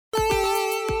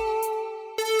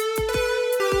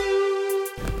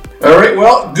All right,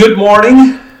 well, good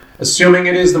morning. Assuming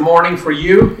it is the morning for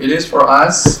you, it is for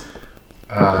us.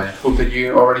 I hope that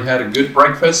you already had a good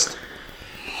breakfast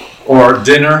or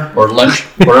dinner or lunch,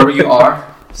 wherever you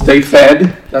are. Stay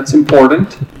fed, that's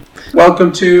important.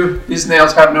 Welcome to These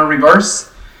Nails Have No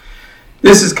Reverse.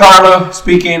 This is Carlo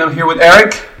speaking. I'm here with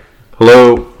Eric.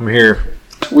 Hello, I'm here.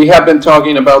 We have been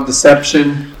talking about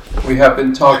deception. We have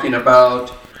been talking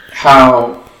about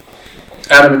how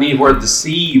Adam and Eve were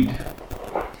deceived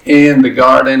in the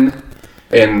garden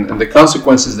and the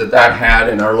consequences that had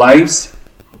in our lives.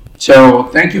 So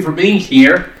thank you for being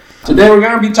here. Today we're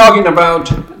going to be talking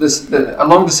about this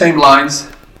along the same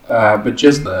lines, but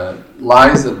just the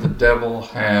lies that the devil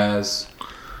has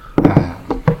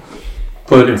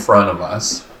put in front of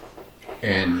us,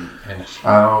 and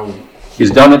how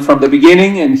he's done it from the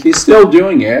beginning, and he's still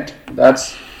doing it.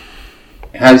 It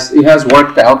has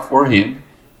worked out for him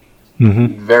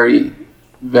very,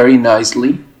 very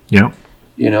nicely. Yeah.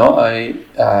 You know,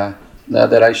 not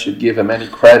that I should give him any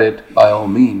credit by all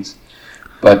means,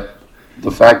 but the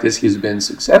fact is he's been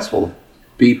successful.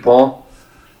 People,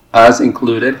 us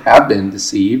included, have been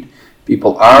deceived.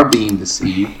 People are being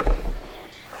deceived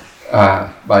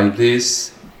by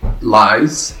these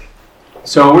lies.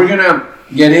 So we're going to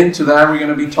get into that. We're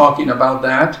going to be talking about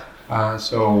that.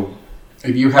 So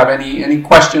if you have any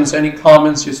questions, any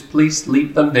comments, just please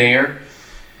leave them there.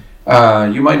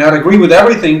 You might not agree with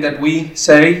everything that we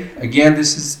say. Again,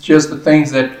 this is just the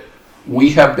things that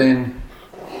we have been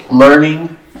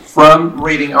learning from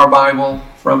reading our Bible,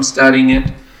 from studying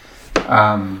it.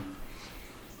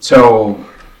 So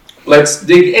let's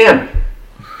dig in.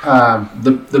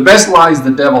 The best lies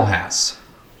the devil has.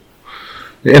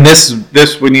 And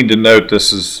this we need to note.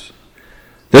 This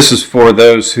is for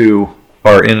those who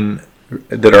are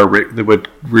that would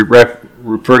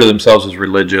refer to themselves as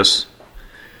religious.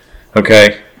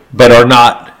 Okay, but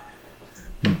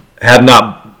have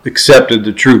not accepted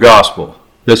the true gospel.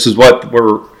 This is what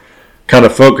we're kind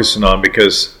of focusing on,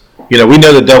 because we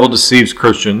know the devil deceives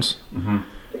Christians,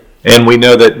 and we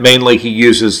know that mainly he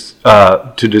uses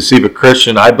to deceive a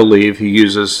Christian. I believe he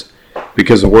uses,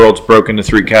 because the world's broken into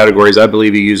three categories, I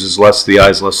believe he uses lust of the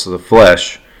eyes, lust of the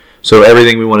flesh. So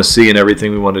everything we want to see and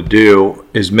everything we want to do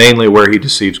is mainly where he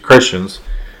deceives Christians,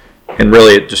 and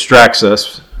really it distracts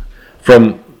us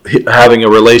from having a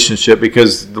relationship,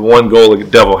 because the one goal the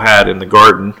devil had in the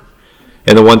garden,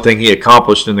 and the one thing he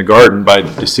accomplished in the garden by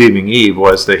deceiving Eve,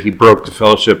 was that he broke the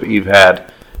fellowship Adam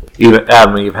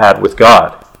and Eve had with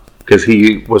God, because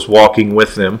he was walking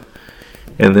with them,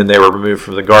 and then they were removed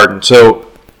from the garden. So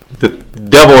the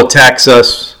devil attacks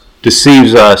us,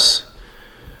 deceives us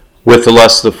with the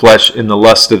lust of the flesh and the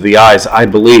lust of the eyes, I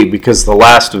believe, because the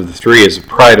last of the three is the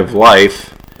pride of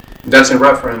life. That's in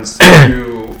reference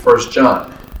to 1 John.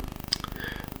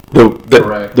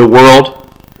 The world,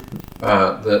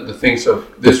 the things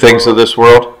of this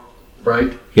world,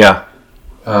 right? Yeah.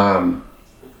 1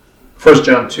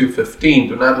 John 2:15.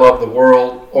 Do not love the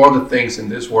world or the things in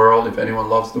this world. If anyone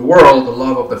loves the world, the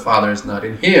love of the Father is not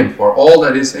in him. For all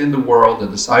that is in the world, the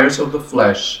desires of the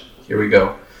flesh, here we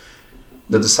go,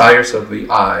 the desires of the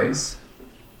eyes,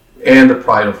 and the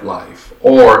pride of life.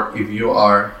 Or if you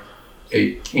are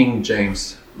a King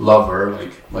James lover,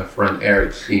 like my friend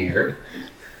Eric here,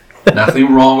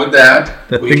 nothing wrong with that.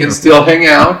 We can still hang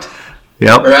out.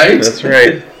 Yep, right? That's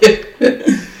right.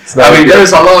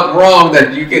 There's a lot wrong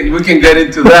that we can get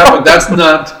into that, but that's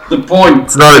not the point.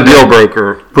 It's not a deal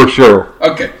breaker, for sure.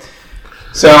 Okay.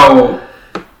 So,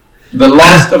 the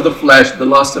lust of the flesh, the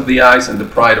lust of the eyes, and the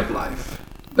pride of life.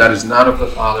 That is not of the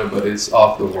Father, but is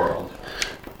of the world.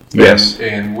 Yes.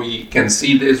 And we can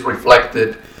see this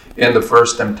reflected in the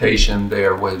first temptation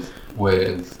there with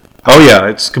Oh yeah,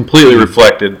 it's completely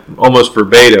reflected, almost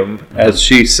verbatim, as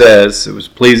she says, it was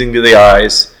pleasing to the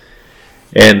eyes,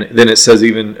 and then it says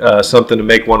even something to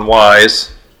make one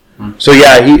wise. So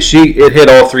yeah, it hit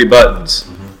all three buttons.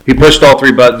 He pushed all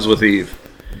three buttons with Eve,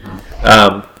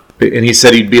 and he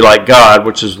said he'd be like God,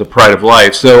 which is the pride of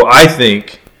life. So I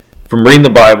think, from reading the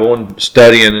Bible and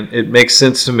studying, it makes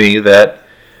sense to me that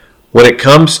when it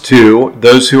comes to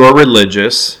those who are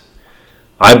religious,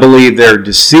 I believe they're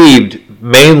deceived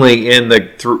mainly in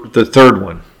the third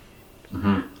one,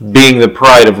 being the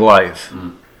pride of life.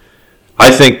 I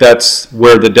think that's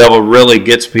where the devil really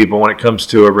gets people when it comes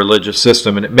to a religious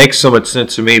system, and it makes so much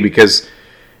sense to me because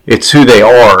it's who they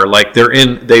are. Like they're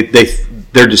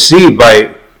deceived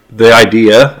by the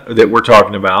idea that we're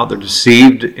talking about. They're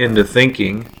deceived into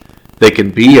thinking they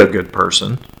can be a good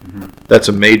person. That's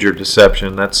a major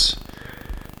deception. That's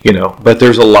but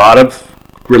there's a lot of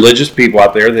religious people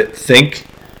out there that think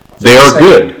they are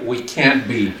good. We can't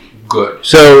be good.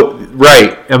 So,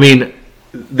 right. I mean,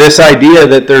 this idea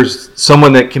that there's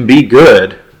someone that can be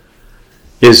good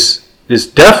is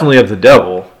definitely of the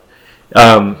devil,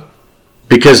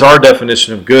 because our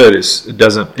definition of good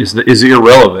is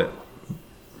irrelevant,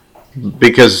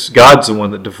 because God's the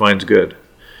one that defines good,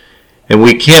 and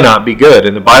we cannot be good.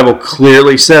 And the Bible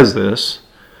clearly says this.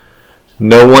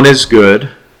 No one is good.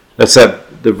 That's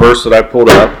the verse that I pulled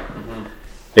up.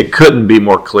 It couldn't be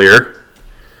more clear.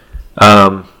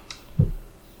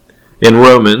 In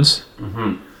Romans,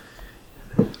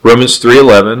 Romans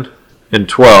 3:11 and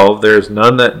 12, there is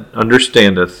none that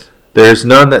understandeth, there is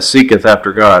none that seeketh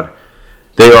after God.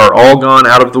 They are all gone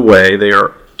out of the way, they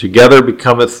are together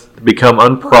become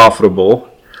unprofitable.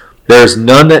 There is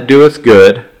none that doeth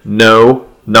good, no,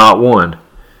 not one.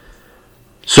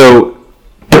 So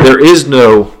there is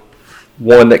no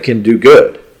one that can do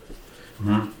good.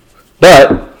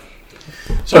 But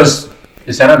so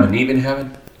is Adam and Eve in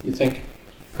heaven, you think?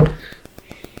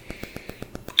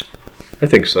 I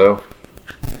think so.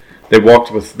 They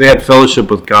had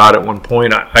fellowship with God at one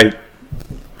point. I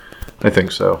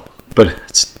think so. But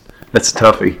that's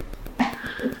toughy.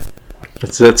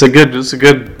 That's a good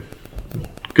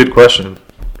question.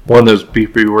 One that's be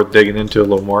worth digging into a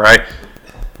little more. I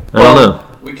don't know.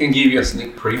 We can give you a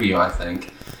sneak preview, I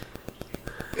think.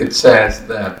 It says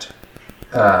that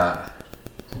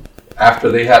after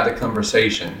they had the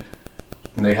conversation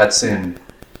and they had sinned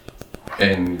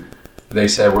and they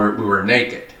said we were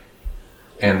naked,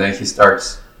 and then he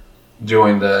starts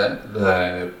doing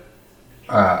the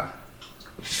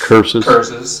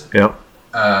curses Yep.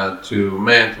 To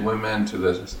men, to women, to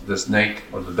the snake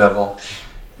or the devil,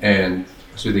 and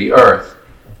to the earth.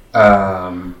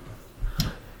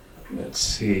 Let's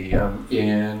see,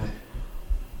 in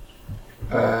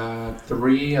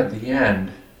 3 at the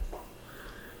end.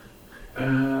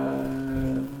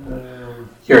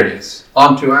 Here it is.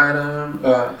 On to Adam.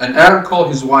 And Adam called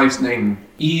his wife's name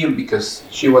Eve because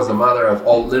she was the mother of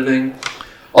all living.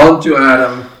 On to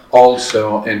Adam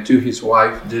also, and to his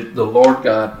wife did the Lord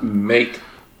God make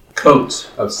coats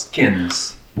of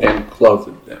skins and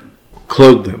clothed them.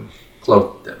 Clothed them.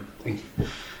 Thank you.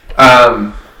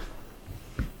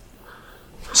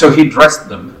 So he dressed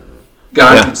them.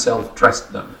 God himself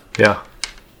dressed them. Yeah.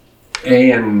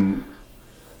 And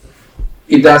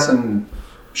it doesn't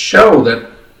show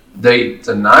that they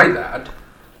deny that.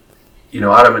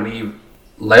 Adam and Eve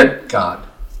let God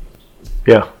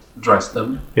dress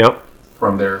them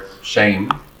from their shame,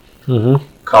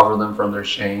 cover them from their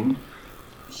shame.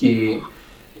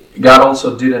 God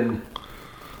also didn't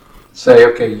say,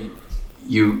 okay,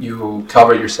 you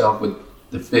cover yourself with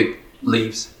the fig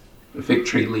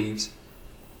tree leaves,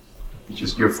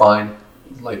 you're fine.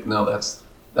 Like, no, that's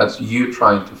you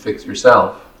trying to fix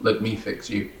yourself. Let me fix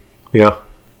you. Yeah.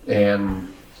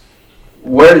 And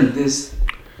where did this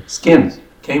skin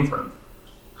came from?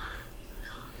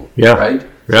 Yeah. Right?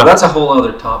 Yeah. So that's a whole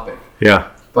other topic.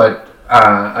 Yeah. But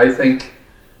I think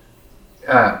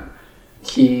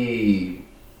he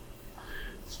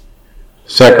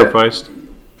sacrificed.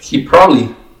 He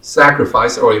probably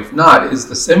sacrificed, or if not, is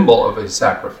the symbol of a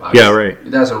sacrifice. Yeah, right. It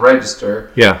doesn't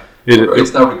register. Yeah.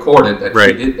 It's not recorded that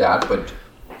right. he did that, but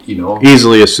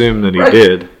easily assume that he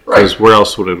did, because where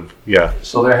else would it? Yeah.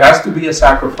 So there has to be a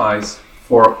sacrifice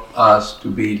for us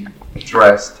to be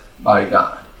dressed by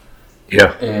God.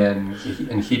 Yeah. And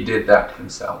he did that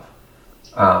himself.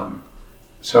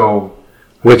 So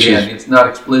Which again, it's not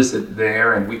explicit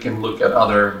there, and we can look at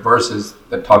other verses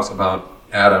that talks about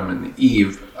Adam and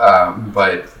Eve.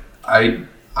 But I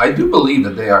do believe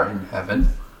that they are in heaven.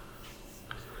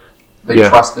 They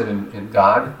trusted in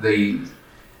God.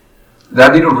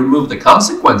 That didn't remove the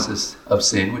consequences of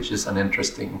sin, which is an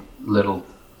interesting little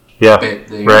bit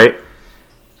there. Right.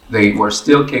 They were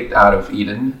still kicked out of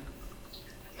Eden,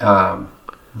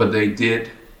 but they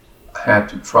did have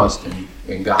to trust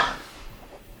in God.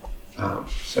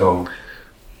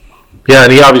 Yeah,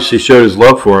 and he obviously showed his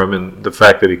love for him and the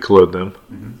fact that he clothed them.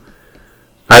 Mm-hmm.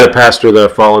 I had a pastor that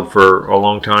I followed for a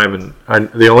long time, and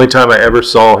the only time I ever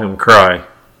saw him cry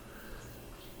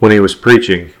when he was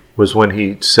preaching was when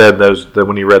he said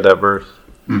when he read that verse.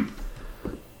 Mm.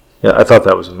 Yeah, I thought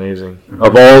that was amazing. Mm-hmm.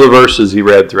 Of all the verses he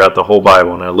read throughout the whole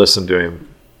Bible, and I listened to him,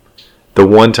 the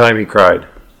one time he cried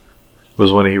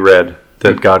was when he read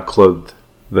that God clothed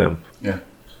them. Yeah.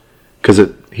 Because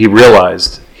he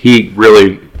realized, he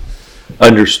really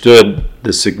understood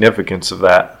the significance of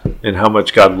that and how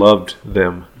much God loved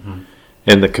them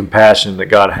and the compassion that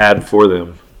God had for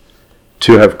them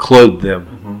to have clothed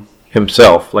them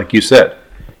himself. Like you said,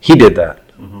 he did that.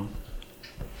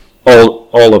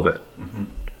 All of it.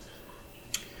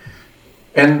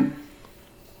 And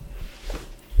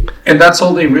And that's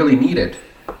all they really needed.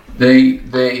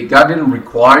 God didn't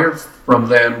require from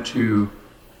them to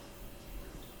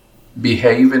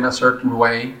behave in a certain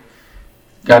way.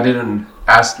 God didn't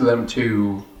ask them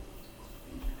to.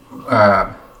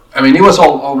 It was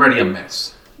already a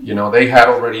mess. They had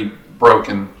already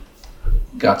broken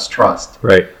God's trust.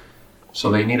 Right.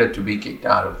 So they needed to be kicked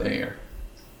out of there.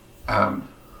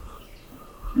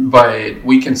 But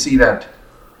we can see that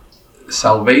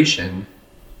salvation,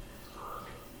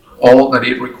 all that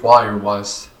it required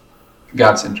was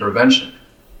God's intervention.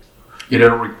 It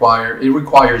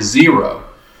requires zero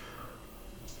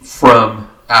from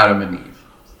Adam and Eve.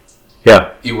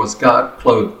 Yeah. It was God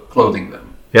clothing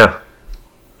them. Yeah.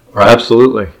 Right?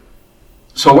 Absolutely.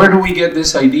 So where do we get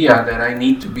this idea that I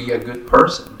need to be a good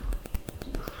person?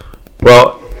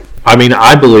 Well,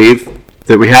 I believe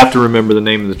that we have to remember the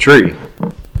name of the tree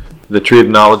of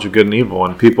knowledge of good and evil.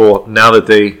 And people, now that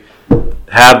they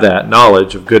have that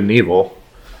knowledge of good and evil,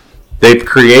 they've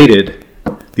created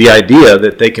the idea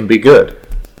that they can be good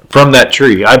from that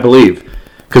tree, I believe.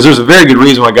 Because there's a very good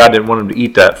reason why God didn't want them to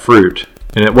eat that fruit.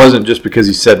 And it wasn't just because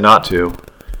he said not to.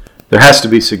 There has to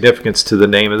be significance to the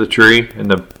name of the tree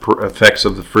and the effects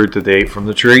of the fruit that they ate from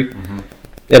the tree. Mm-hmm.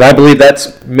 And I believe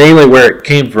that's mainly where it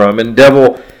came from. And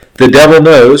the devil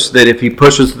knows that if he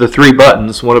pushes the three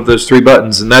buttons, one of those three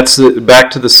buttons, and that's back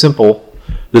to the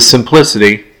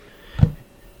simplicity.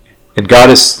 And God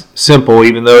is simple,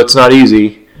 even though it's not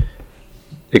easy.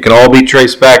 It can all be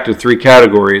traced back to three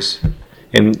categories.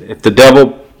 And if the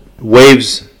devil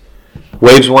waves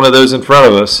one of those in front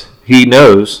of us, he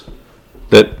knows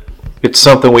that it's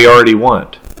something we already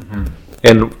want. Mm-hmm.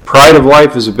 And pride of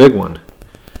life is a big one.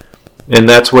 And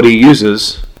that's what he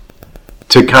uses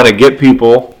to kind of get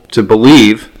people to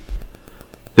believe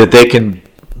that they can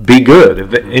be good,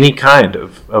 of any kind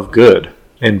of good,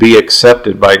 and be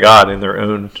accepted by God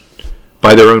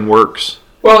by their own works.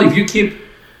 Well,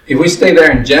 if we stay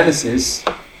there in Genesis,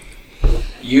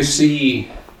 you see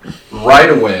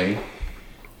right away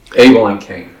Abel and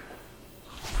Cain.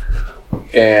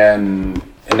 And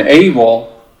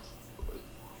Abel,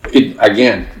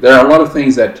 there are a lot of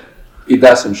things that it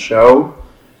doesn't show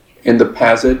in the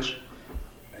passage,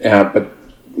 but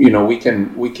we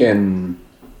can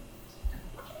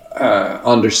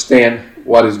understand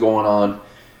what is going on.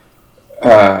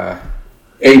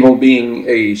 Abel being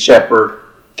a shepherd,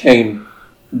 Cain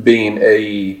being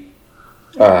a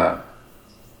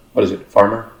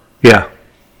farmer? Yeah.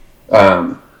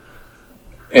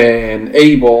 And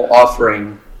Abel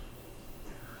offering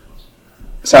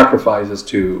sacrifices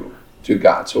to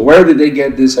God. So where did they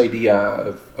get this idea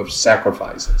of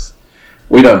sacrifices?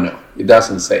 We don't know. It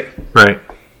doesn't say. Right.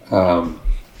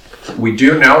 We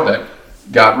do know that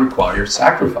God requires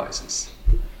sacrifices.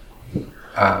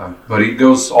 But it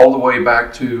goes all the way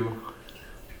back to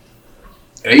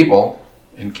Abel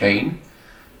and Cain.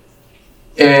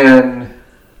 And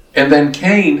then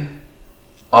Cain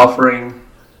offering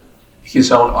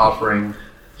his own offering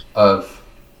of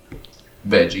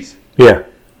veggies. Yeah,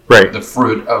 right. The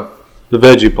fruit of the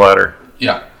veggie platter.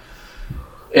 Yeah.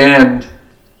 And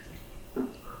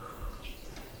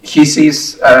he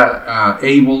sees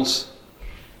Abel's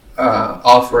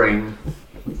offering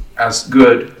as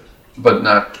good, but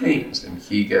not Cain's, and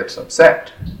he gets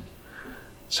upset.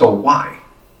 So why?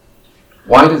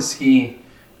 Why does he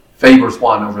favors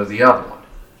one over the other one?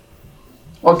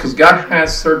 Well, because God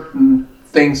has certain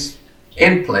things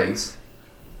in place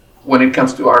when it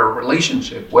comes to our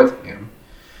relationship with him.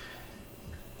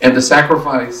 And the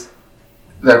sacrifice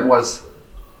that was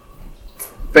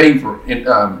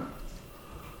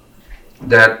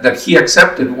that he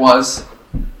accepted was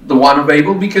the one of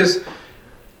Abel, because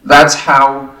that's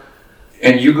how.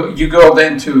 And you go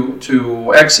then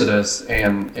to Exodus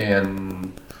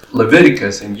and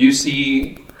Leviticus, and you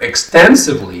see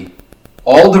extensively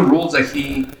all the rules that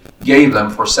he gave them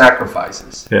for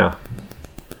sacrifices. Yeah.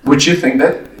 Which you think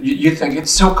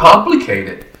it's so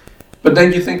complicated. But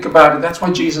then you think about it, that's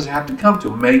why Jesus had to come,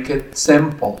 to make it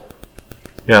simple.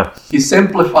 Yeah. He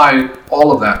simplified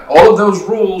all of that. All of those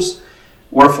rules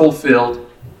were fulfilled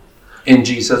in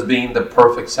Jesus being the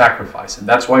perfect sacrifice. And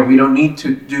that's why we don't need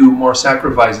to do more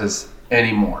sacrifices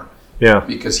anymore. Yeah.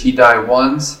 Because he died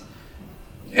once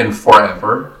and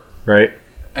forever. Right.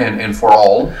 And for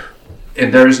all.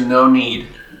 And there is no need.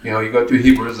 You go to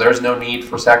Hebrews, there's no need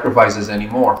for sacrifices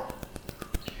anymore.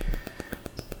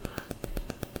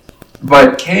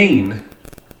 But Cain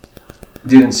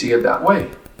didn't see it that way.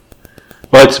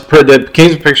 Well,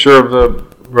 Cain's a picture of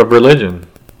religion.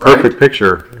 Perfect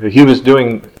picture. He was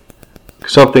doing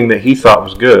something that he thought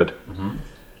was good. Mm-hmm.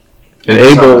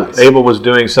 And Abel was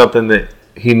doing something that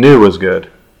he knew was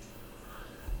good.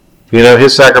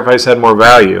 His sacrifice had more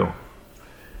value.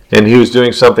 And he was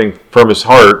doing something from his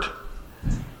heart.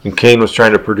 And Cain was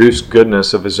trying to produce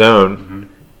goodness of his own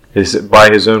by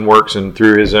his own works and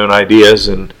through his own ideas.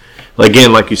 And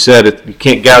again, like you said, you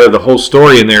can't gather the whole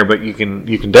story in there, but you can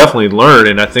definitely learn.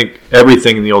 And I think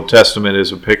everything in the Old Testament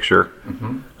is a picture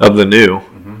of the New.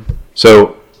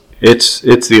 So it's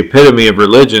the epitome of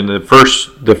religion. The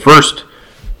first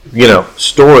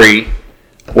story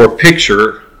or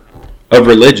picture of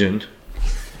religion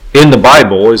in the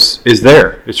Bible is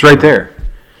there. It's right there.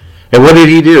 And what did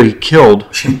he do? He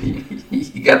killed.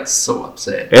 He got so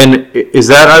upset. And is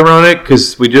that ironic?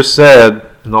 Because we just said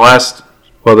in the last,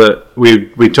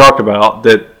 we talked about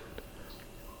that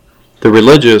the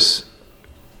religious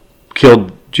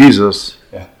killed Jesus.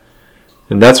 Yeah.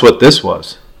 And that's what this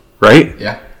was, right?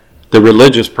 Yeah. The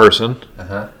religious person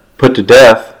put to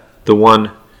death the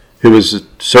one who was a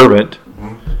servant,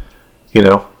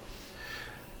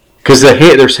 because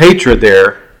there's hatred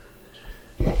there,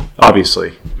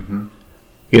 obviously.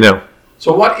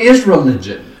 So what is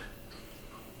religion?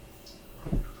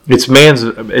 It's man's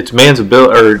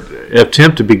ability or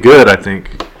attempt to be good. I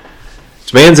think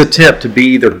it's man's attempt to be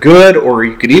either good, or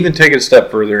you could even take it a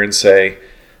step further and say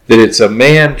that it's a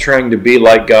man trying to be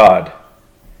like God.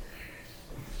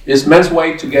 It's man's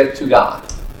way to get to God.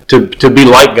 To be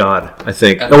like God, I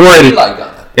think, And be like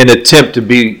God. An attempt to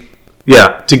be,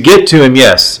 to get to Him.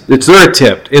 Yes, it's their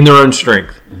attempt in their own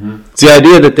strength. It's the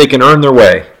idea that they can earn their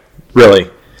way, really,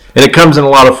 and it comes in a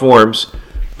lot of forms.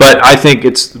 But I think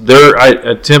it's their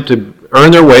attempt to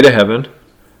earn their way to heaven,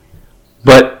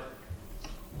 but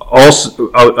also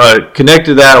connected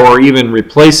to that, or even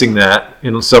replacing that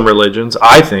in some religions.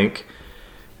 I think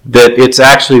that it's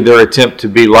actually their attempt to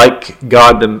be like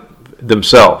God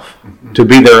themselves, to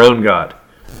be their own God.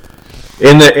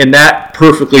 And that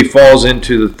perfectly falls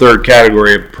into the third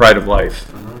category of pride of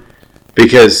life.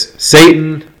 Because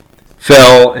Satan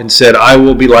fell and said, I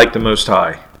will be like the Most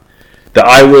High. The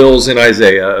I wills in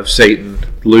Isaiah of Satan,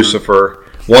 Lucifer,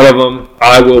 one of them,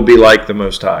 I will be like the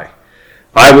Most High.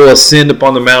 I will ascend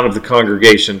upon the mount of the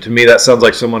congregation. To me, that sounds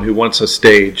like someone who wants a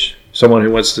stage, someone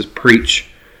who wants to preach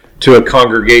to a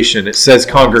congregation. It says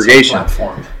congregation.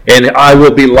 And I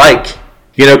will be like,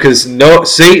 because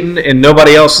Satan and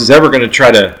nobody else is ever going to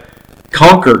try to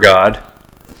conquer God.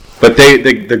 But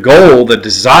the goal, the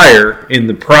desire in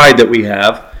the pride that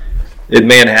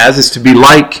man has, is to be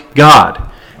like God.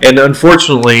 And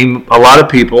unfortunately, a lot of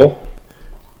people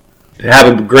have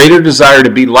a greater desire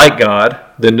to be like God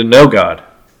than to know God.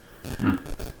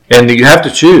 And you have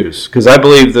to choose, because I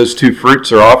believe those two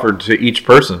fruits are offered to each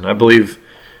person. I believe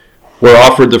we're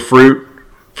offered the fruit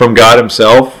from God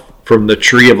Himself, from the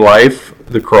tree of life,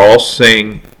 the cross,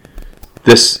 saying,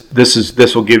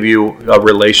 this will give you a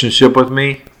relationship with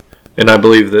me. And I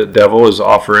believe the devil is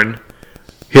offering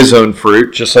his own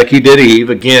fruit, just like he did Eve.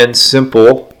 Again,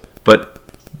 simple, but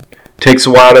takes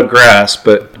a while to grasp.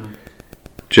 But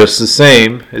just the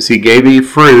same as he gave Eve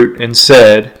fruit and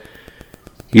said,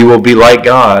 you will be like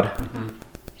God.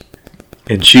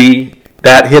 And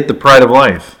that hit the pride of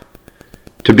life,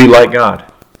 to be like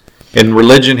God. And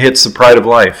religion hits the pride of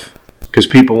life, because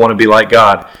people want to be like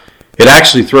God. It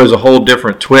actually throws a whole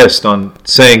different twist on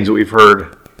sayings that we've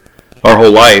heard our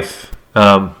whole life,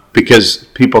 because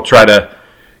people try to,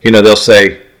 they'll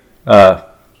say,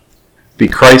 be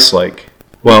Christ-like.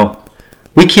 Well,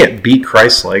 we can't be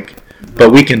Christ-like,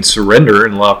 but we can surrender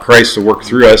and allow Christ to work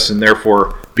through us and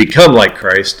therefore become like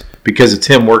Christ, because it's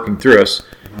Him working through us.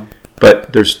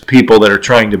 But there's people that are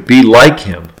trying to be like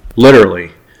Him,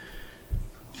 literally.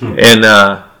 And,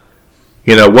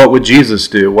 what would Jesus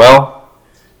do? Well,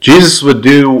 Jesus would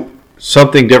do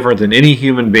something different than any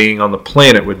human being on the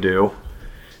planet would do.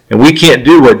 And we can't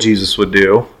do what Jesus would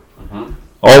do.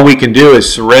 All we can do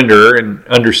is surrender and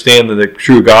understand the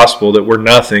true gospel, that we're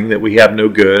nothing, that we have no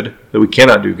good, that we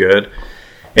cannot do good,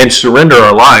 and surrender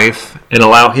our life and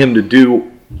allow Him to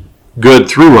do good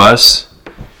through us,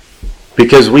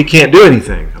 because we can't do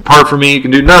anything. Apart from me, you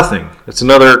can do nothing. It's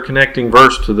another connecting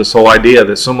verse to this whole idea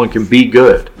that someone can be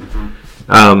good.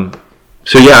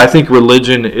 I think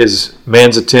religion is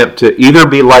man's attempt to either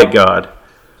be like God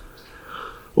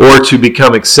or to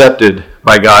become accepted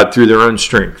by God through their own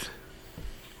strength.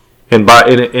 And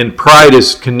pride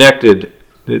is connected.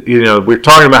 We're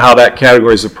talking about how that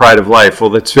category is the pride of life. Well,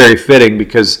 that's very fitting,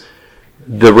 because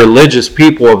the religious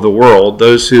people of the world,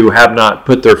 those who have not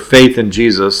put their faith in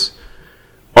Jesus,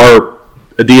 are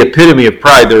the epitome of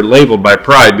pride. They're labeled by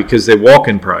pride because they walk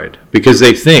in pride, because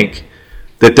they think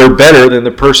that they're better than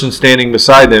the person standing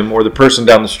beside them, or the person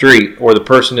down the street, or the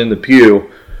person in the pew,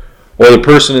 or the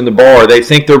person in the bar. They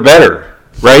think they're better,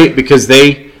 right? Because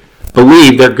they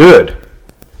believe they're good.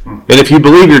 And if you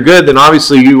believe you're good, then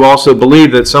obviously you also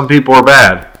believe that some people are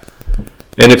bad.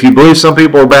 And if you believe some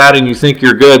people are bad and you think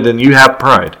you're good, then you have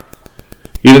pride.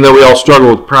 Even though we all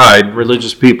struggle with pride,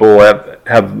 religious people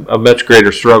have a much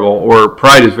greater struggle, or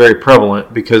pride is very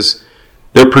prevalent because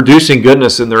they're producing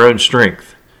goodness in their own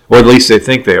strength, or at least they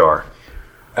think they are.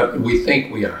 We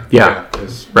think we are. Yeah,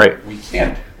 right. We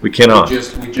can't. We cannot.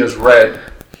 We just read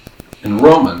in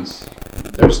Romans,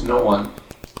 there's no one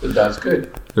that does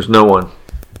good. There's no one.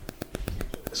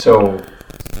 So,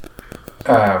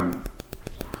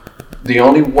 the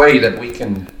only way that we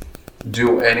can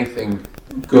do anything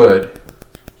good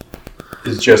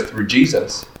is just through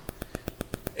Jesus.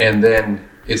 And then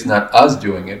it's not us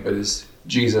doing it, but it's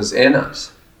Jesus in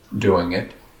us doing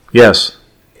it. Yes.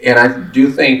 And I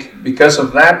do think because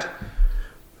of that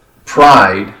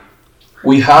pride,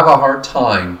 we have a hard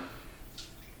time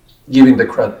giving the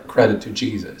credit to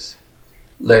Jesus,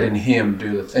 letting him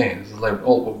do the things. It's like,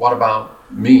 oh, but what about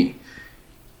me?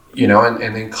 You know,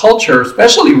 and in culture,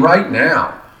 especially right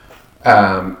now,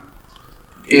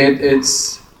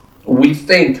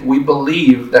 we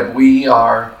believe that we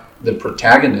are the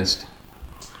protagonist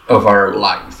of our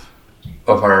life,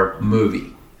 of our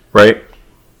movie. Right.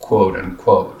 Quote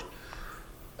unquote.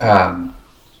 And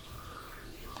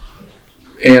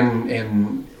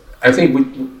I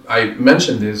think I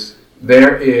mentioned this,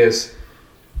 there is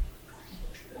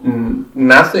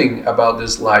nothing about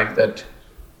this life that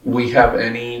we have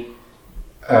any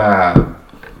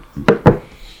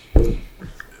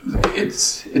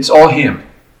it's all him,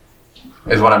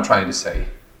 is what I'm trying to say.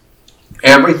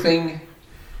 Everything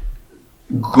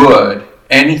good,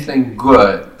 anything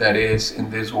good that is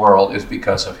in this world is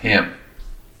because of him,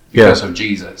 because of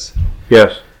Jesus.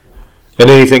 Yes. And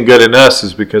anything good in us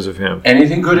is because of him.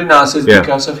 Anything good in us is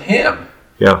because of him.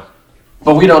 Yeah.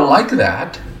 But we don't like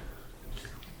that,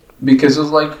 because it's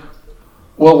like,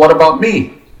 well, what about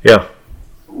me? Yeah.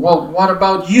 Well, what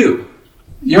about you?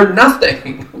 You're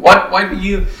nothing. Why do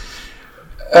you...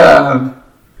 I've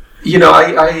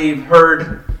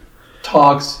heard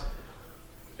talks,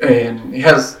 and it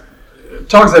has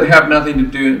talks that have nothing to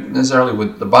do necessarily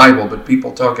with the Bible, but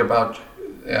people talk about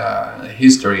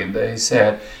history, and they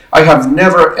said, I have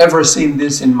never ever seen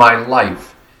this in my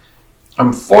life.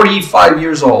 I'm 45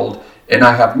 years old, and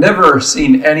I have never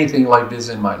seen anything like this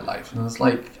in my life. And it's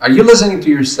like, are you listening to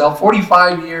yourself?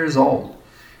 45 years old.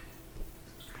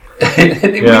 And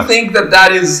if you think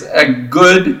that is a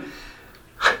good,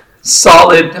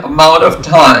 solid amount of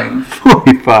time.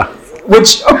 45.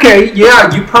 Which, okay,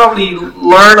 yeah, you probably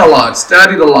learn a lot,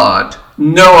 studied a lot,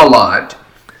 know a lot.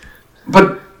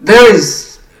 But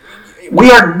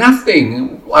we are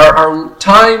nothing. Our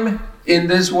time in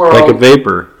this world... Like a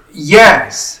vapor.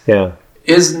 Yes. Yeah.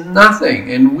 Is nothing.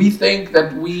 And we think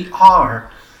that we are.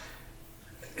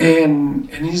 And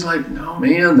he's like, no,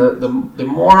 man, the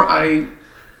more I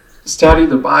study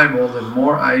the Bible, the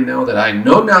more I know that I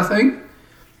know nothing,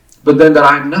 but then that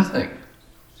I'm nothing.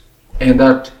 And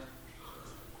that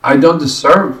I don't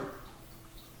deserve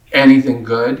anything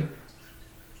good.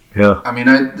 Yeah. I mean,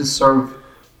 I deserve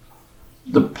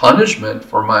the punishment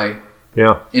for my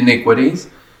iniquities,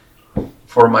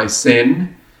 for my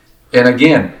sin. And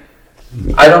again,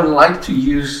 I don't like to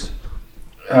use,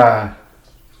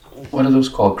 what are those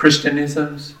called?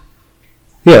 Christianisms?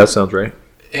 Yeah, that sounds right.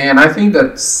 And I think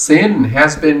that sin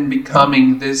has been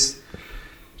becoming this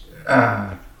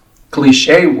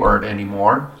cliche word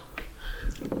anymore.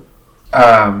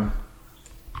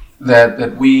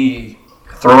 That we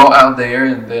throw out there,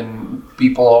 and then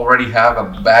people already have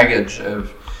a baggage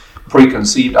of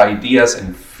preconceived ideas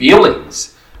and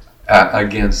feelings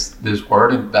against this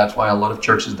word, and that's why a lot of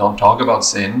churches don't talk about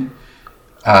sin.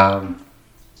 The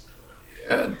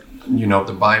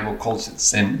Bible calls it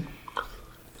sin,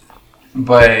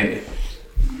 but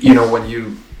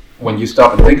when you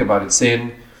stop and think about it,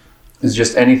 sin is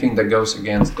just anything that goes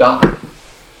against God.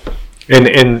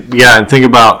 And think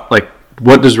about, like,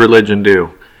 what does religion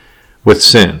do with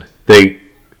sin? They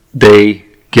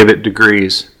give it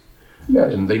degrees. Yeah,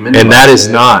 and that is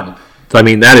not. I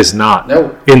mean, that is not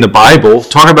in the Bible.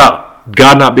 Talk about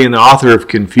God not being the author of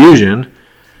confusion.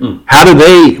 Where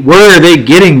are they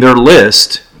getting their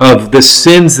list of the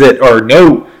sins that are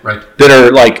that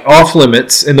are like off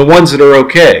limits and the ones that are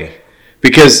okay?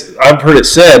 Because I've heard it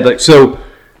said, like, so,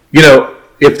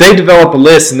 if they develop a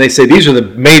list and they say these are the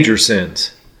major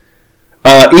sins,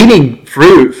 eating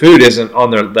food isn't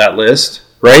on that list,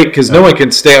 right? Because no one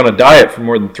can stay on a diet for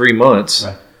more than 3 months.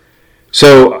 Right.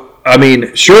 So, I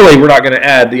mean, surely we're not going to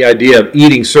add the idea of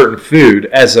eating certain food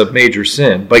as a major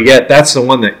sin, but yet that's the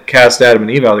one that cast Adam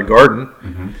and Eve out of the garden.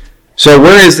 Mm-hmm. So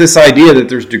where is this idea that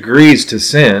there's degrees to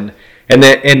sin? And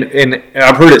that, and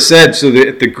I've heard it said, so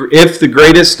that if the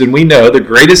greatest, and we know the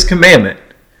greatest commandment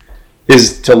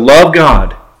is to love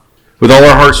God with all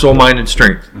our heart, soul, mind, and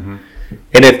strength. Mm-hmm.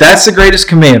 And if that's the greatest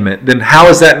commandment, then how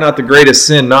is that not the greatest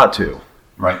sin not to?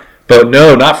 Right. But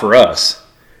no, not for us.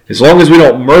 As long as we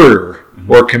don't murder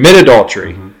or commit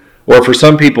adultery, or for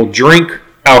some people drink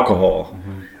alcohol,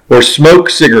 or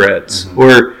smoke cigarettes,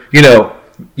 or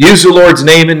use the Lord's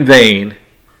name in vain.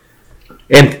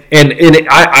 And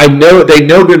I know they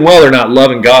know good and well they're not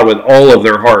loving God with all of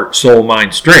their heart, soul,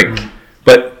 mind, strength.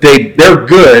 But they're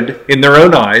good in their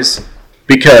own eyes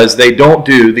because they don't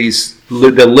do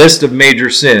the list of major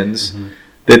sins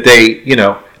that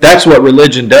that's what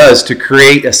religion does, to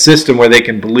create a system where they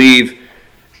can believe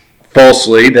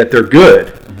falsely that they're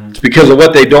good. It's because of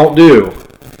what they don't do.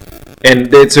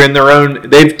 And it's in their own,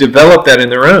 they've developed that in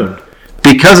their own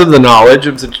because of the knowledge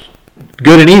of the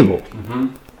good and evil.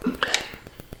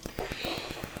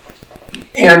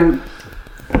 And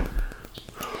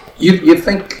you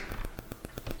think,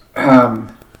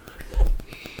 going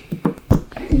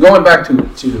back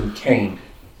to Cain,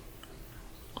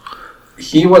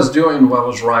 he was doing what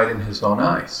was right in his own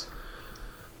eyes.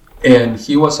 And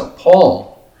he was appalled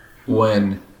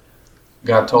when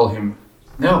God told him,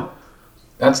 no,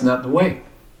 that's not the way.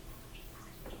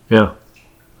 Yeah.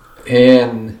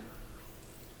 And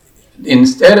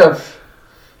instead of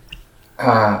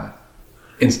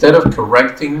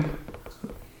correcting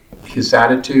his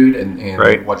attitude and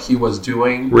right. what he was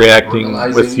doing, reacting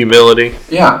with humility.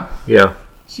 Yeah.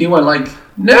 He went like,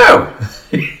 no.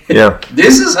 Yeah.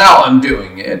 This is how I'm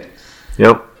doing it.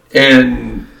 Yep.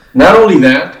 And not only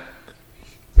that,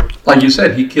 like you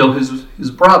said, he killed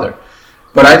his brother.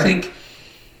 But I think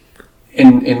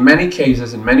in many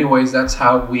cases, in many ways, that's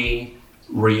how we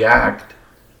react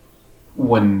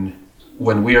when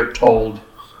we are told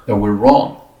that we're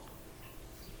wrong.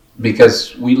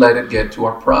 Because we let it get to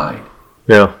our pride.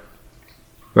 Yeah.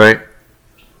 Right.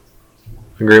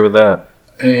 Agree with that.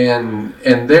 And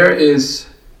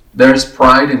there's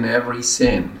pride in every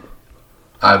sin,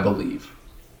 I believe.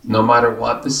 No matter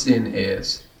what the sin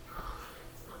is,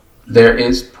 there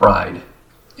is pride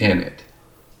in it.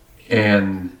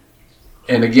 And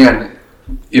again,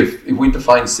 if we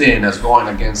define sin as going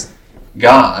against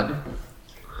God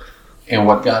and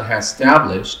what God has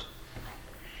established,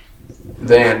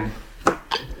 then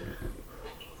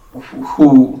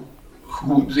who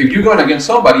if you're going against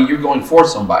somebody, you're going for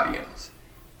somebody else.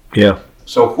 Yeah.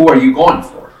 So who are you going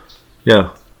for?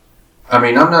 Yeah. I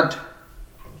mean, I'm not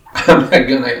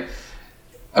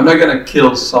gonna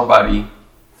kill somebody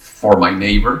for my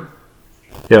neighbor.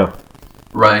 Yeah.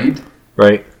 Right.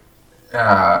 Right.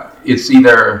 It's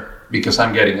either because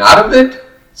I'm getting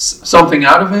something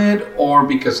out of it, or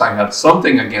because I have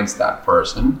something against that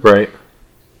person. Right.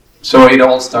 So it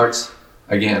all starts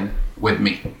again with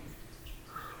me.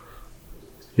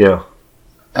 Yeah.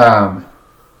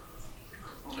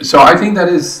 So I think that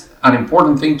is an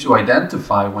important thing to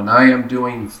identify when I am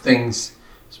doing things,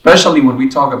 especially when we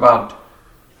talk about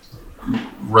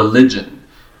religion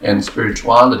and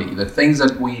spirituality. The things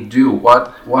that we do,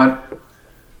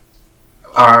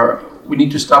 we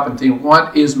need to stop and think,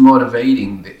 what is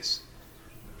motivating this?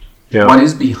 Yeah. What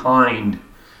is behind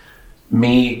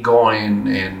me going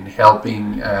and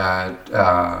helping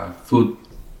at food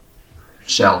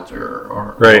shelter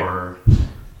or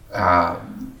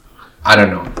I don't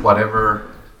know, whatever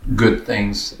good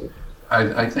things.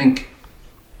 I think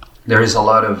there is a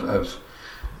lot of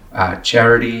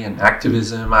charity and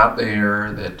activism out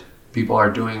there that people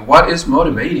are doing. What is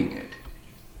motivating it?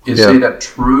 Is it a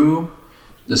true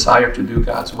desire to do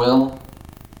God's will?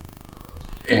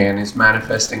 And it's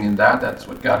manifesting in that. That's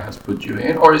what God has put you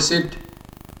in. Or is it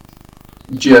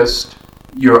just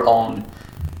your own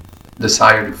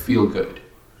desire to feel good?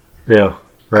 Yeah,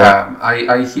 right.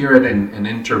 I hear it in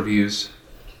interviews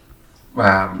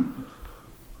and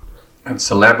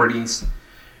celebrities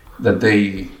that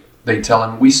they tell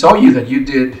them, we saw you that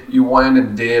you went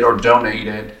and did or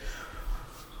donated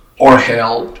or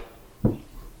helped,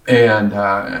 and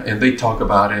they talk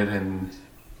about it, and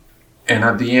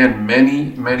at the end,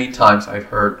 many times I've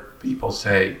heard people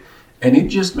say, and it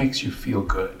just makes you feel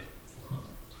good.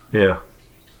 Yeah.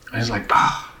 And it's like,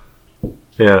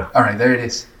 yeah. All right, there it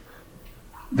is.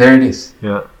 There it is.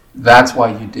 Yeah. That's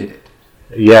why you did it.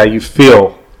 Yeah, you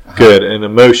feel good, and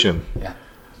emotion. Yeah.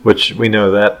 Which we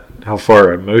know that how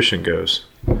far emotion goes.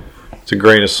 It's a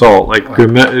grain of salt. Like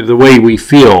the way we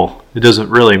feel, it doesn't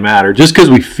really matter. Just because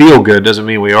we feel good doesn't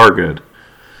mean we are good.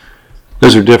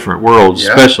 Those are different worlds,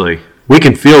 especially. We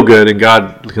can feel good, and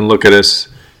God can look at us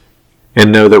and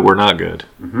know that we're not good.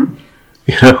 Mm-hmm.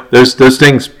 those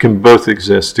things can both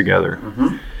exist together.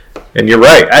 Mm-hmm. And you're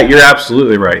right. You're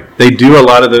absolutely right. They do a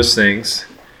lot of those things,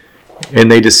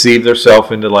 and they deceive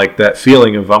themselves into like that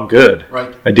feeling of I'm good.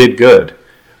 Right. I did good.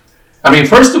 I mean,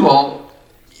 first of all,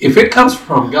 if it comes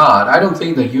from God, I don't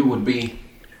think that you would be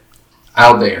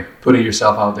out there, putting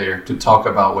yourself out there to talk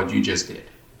about what you just did.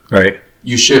 Right.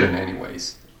 You shouldn't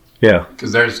anyways. Yeah.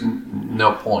 Because there's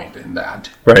no point in that.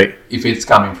 Right. If it's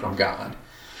coming from God.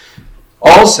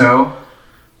 Also,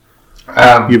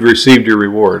 you've received your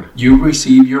reward. You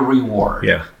receive your reward.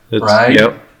 Yeah. Right?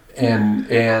 Yep.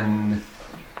 And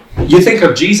you think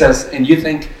of Jesus and you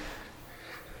think,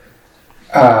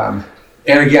 and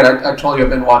again, I told you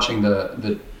I've been watching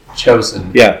the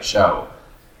Chosen show.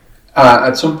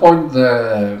 At some point,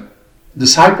 the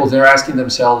disciples, they're asking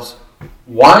themselves,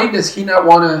 why does he not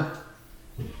want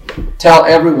to tell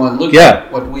everyone, look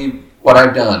at what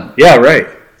I've done? Yeah, right.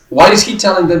 Why is he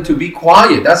telling them to be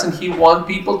quiet? Doesn't he want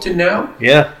people to know?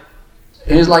 Yeah.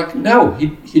 And he's like, no,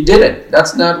 he didn't.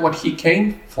 That's not what he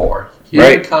came for. He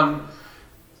right. didn't come.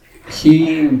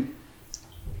 In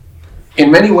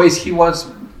many ways, he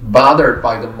was bothered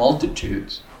by the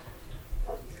multitudes.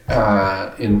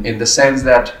 In the sense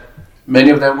that many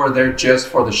of them were there just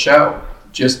for the show,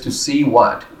 just to see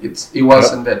what. It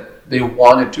wasn't that they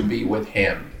wanted to be with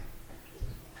him.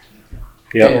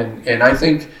 Yeah. And I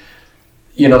think,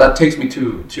 that takes me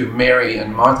to Mary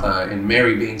and Martha, and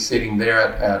Mary being sitting there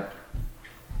at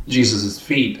Jesus'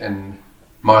 feet, and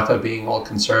Martha being all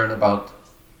concerned about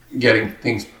getting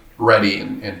things ready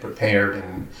and prepared,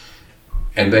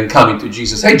 and then coming to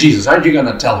Jesus. Hey, Jesus, aren't you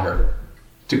going to tell her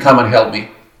to come and help me?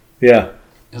 Yeah.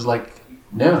 It's like,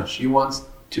 no, she wants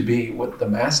to be with the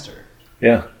Master.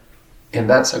 Yeah. And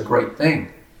that's a great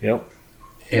thing. Yep.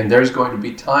 And there's going to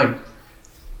be time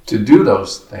to do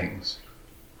those things.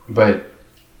 But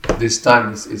this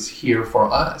time is here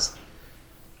for us.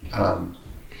 And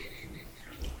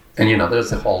there's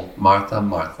the whole Martha,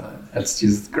 Martha. That's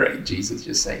just great. Jesus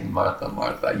just saying Martha,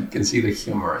 Martha. You can see the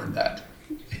humor in that.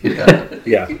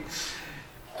 Yeah.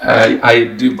 I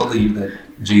do believe that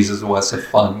Jesus was a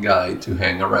fun guy to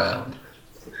hang around,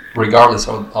 regardless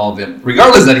of all them.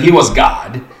 Regardless that he was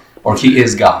God or he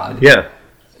is God. Yeah.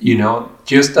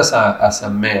 Just as a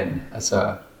man, as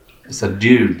a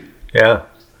dude. Yeah.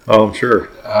 Oh, I'm sure.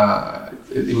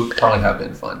 It would probably have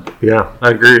been fun. Yeah, I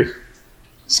agree.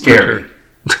 Scary.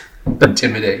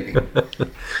 Intimidating.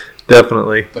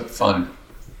 Definitely. But fun.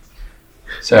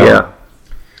 So. Yeah.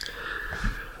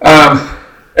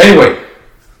 Anyway,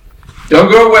 don't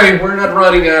go away. We're not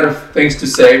running out of things to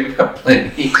say. We've got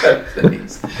plenty of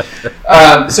things.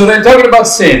 So then, talking about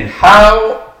sin,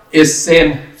 how is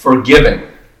sin forgiven?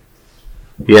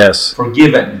 Yes.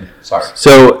 Forgiven. Sorry.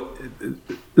 So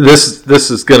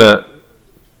this is going to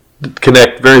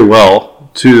connect very well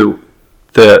to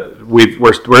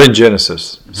we're in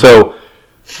Genesis. Mm-hmm. So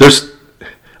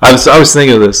I was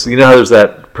thinking of this. How there's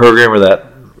that program or that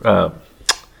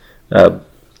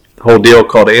whole deal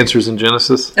called Answers in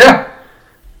Genesis? Yeah.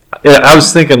 I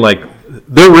was thinking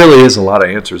there really is a lot of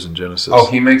answers in Genesis. Oh,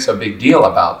 he makes a big deal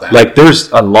about that.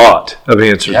 There's a lot of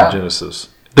answers in Genesis.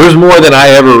 There's more than I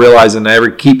ever realized, and I ever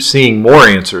keep seeing more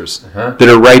answers that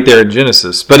are right there in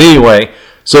Genesis. But anyway,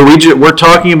 so we're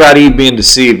talking about Eve being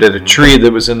deceived at a tree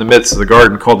that was in the midst of the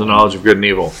garden called the knowledge of good and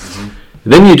evil. Mm-hmm.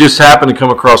 And then you just happen to come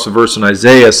across a verse in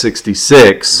Isaiah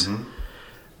 66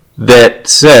 that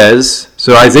says,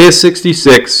 so Isaiah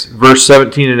 66, verse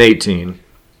 17 and 18,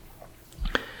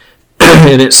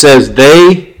 and it says,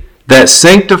 they that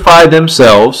sanctify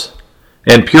themselves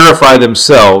and purify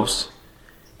themselves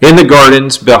in the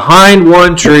gardens behind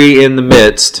one tree in the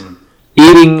midst,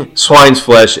 eating swine's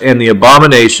flesh, and the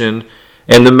abomination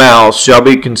and the mouse shall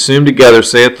be consumed together,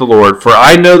 saith the Lord. For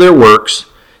I know their works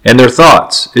and their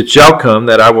thoughts. It shall come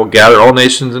that I will gather all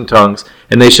nations and tongues,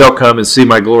 and they shall come and see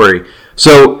my glory.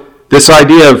 So this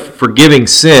idea of forgiving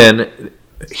sin,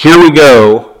 here we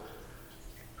go,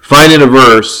 finding a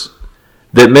verse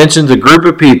that mentions a group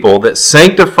of people that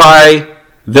sanctify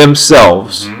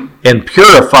themselves and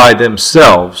purify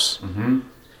themselves,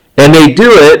 and they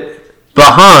do it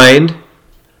behind,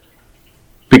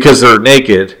 because they're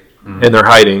naked and they're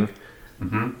hiding,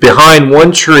 behind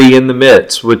one tree in the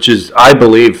midst, which is, I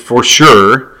believe, for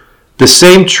sure, the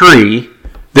same tree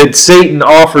that Satan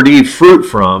offered Eve fruit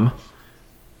from.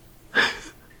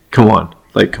 Come on.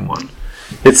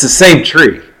 It's the same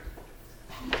tree.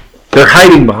 They're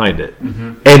hiding behind it.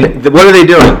 And what are they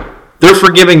doing? They're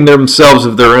forgiving themselves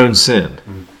of their own sin.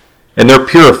 And they're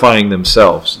purifying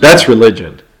themselves. That's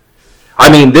religion. I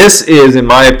mean, this is, in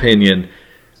my opinion,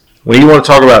 when you want to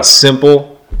talk about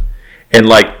simple and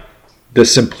the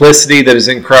simplicity that is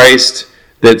in Christ,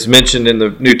 that's mentioned in the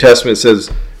New Testament says,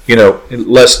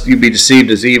 lest you be deceived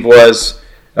as Eve was,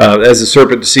 as the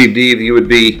serpent deceived Eve,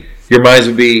 your minds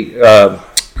would be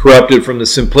corrupted from the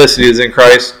simplicity that's in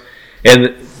Christ.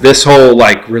 And this whole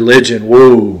religion,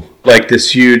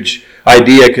 this huge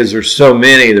idea, because there's so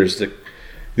many. There's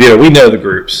we know the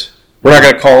groups. We're not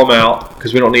going to call them out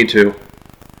because we don't need to,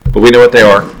 but we know what they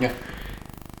are. Yeah.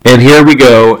 And here we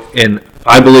go, and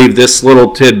I believe this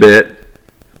little tidbit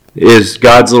is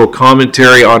God's little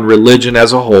commentary on religion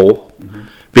as a whole,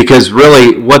 because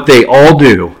really what they all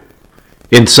do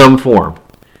in some form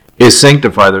is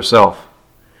sanctify theirself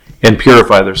and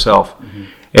purify theirself.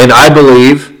 And I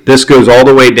believe this goes all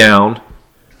the way down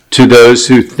to those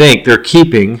who think they're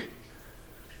keeping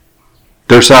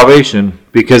their salvation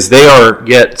because they are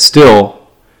yet still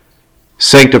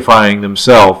sanctifying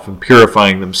themselves and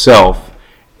purifying themselves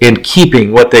and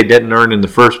keeping what they didn't earn in the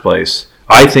first place.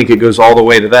 I think it goes all the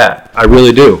way to that. I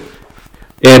really do.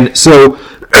 And so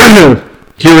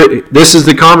this is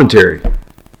the commentary.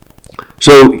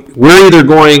 So we're either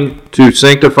going to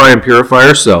sanctify and purify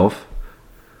ourselves,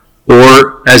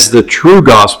 or as the true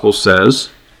gospel says,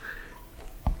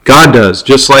 God does.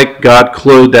 Just like God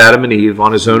clothed Adam and Eve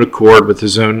on his own accord with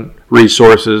his own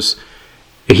resources,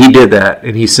 he did that,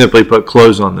 and he simply put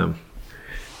clothes on them.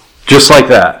 Just like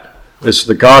that. As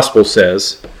the gospel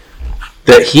says,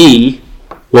 that he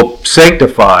will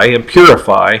sanctify and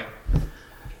purify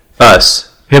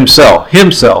us,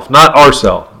 himself, not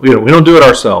ourselves. We don't do it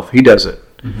ourselves. He does it.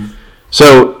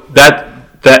 So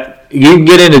that you can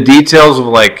get into details of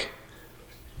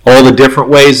all the different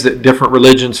ways that different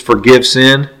religions forgive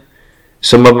sin.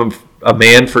 Some of them, a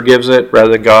man forgives it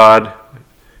rather than God.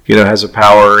 Has a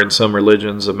power in some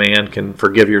religions. A man can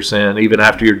forgive your sin even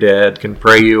after you're dead, can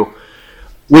pray you.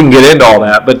 We can get into all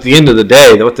that, but at the end of the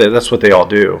day, that's what they all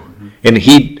do. And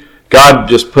God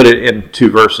just put it in 2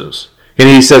 verses. And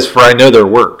he says, for I know their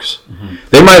works.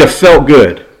 They might have felt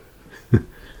good,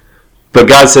 but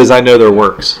God says, I know their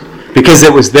works. Because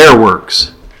it was their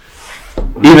works.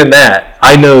 Even that,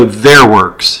 I know their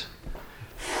works.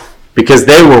 Because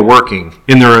they were working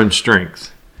in their own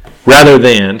strength. Rather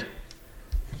than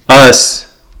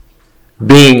us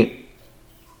being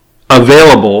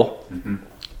available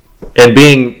and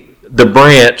being the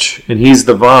branch and he's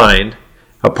the vine.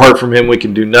 Apart from him we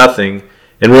can do nothing.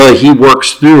 And really he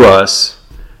works through us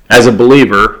as a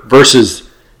believer versus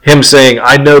him saying,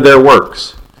 I know their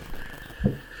works.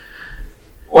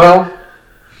 Well,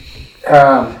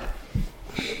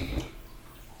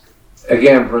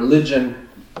 again,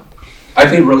 I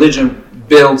think religion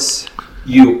builds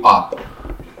you up.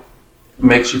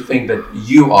 Makes you think that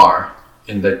you are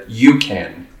and that you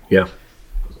can. Yeah.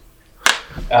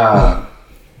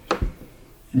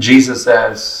 Jesus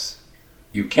says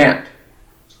you can't.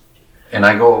 And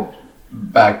I go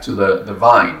back to the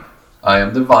vine. I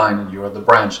am the vine and you are the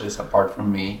branches. Apart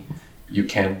from me, you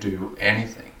can't do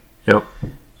anything. Yep.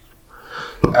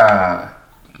 I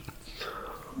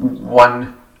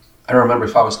don't remember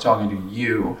if I was talking to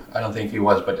you. I don't think he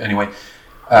was, but anyway.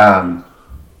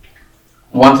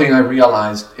 One thing I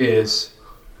realized is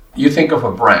you think of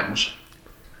a branch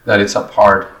that it's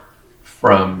apart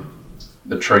from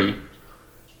the tree.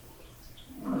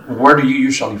 Where do you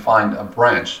usually find a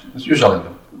branch? It's usually on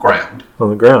the ground. On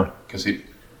the ground. Because it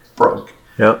broke.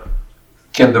 Yep.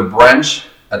 Can the branch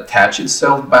attach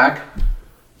itself back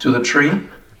to the tree?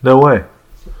 No way.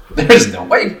 There's no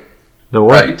way. No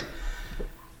way.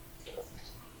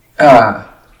 Right?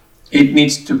 It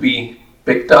needs to be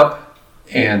picked up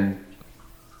and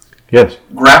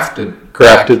grafted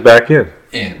back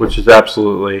in, which is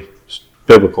absolutely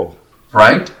biblical.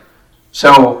 Right?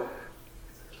 So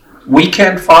we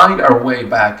can't find our way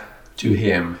back to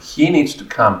him. He needs to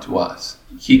come to us.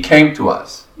 He came to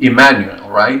us. Emmanuel,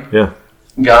 right? Yeah.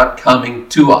 God coming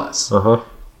to us. Uh-huh.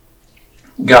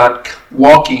 God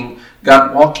walking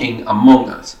among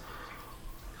us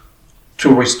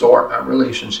to restore our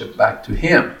relationship back to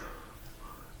him.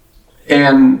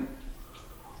 And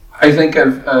I think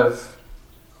of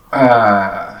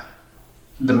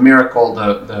the miracle,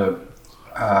 the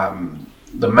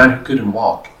man who couldn't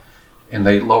walk, and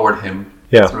they lowered him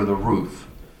through the roof,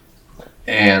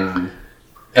 and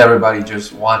everybody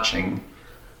just watching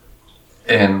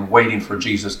and waiting for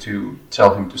Jesus to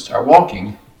tell him to start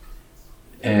walking,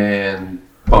 and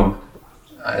boom,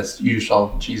 as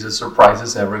usual, Jesus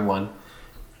surprises everyone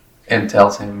and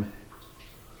tells him,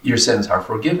 your sins are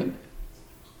forgiven.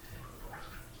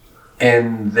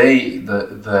 And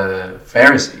the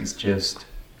Pharisees just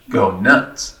go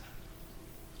nuts.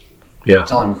 Yeah.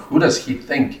 Tell him, who does he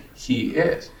think he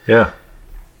is? Yeah.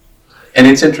 And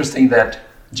it's interesting that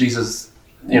Jesus,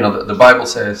 the Bible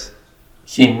says,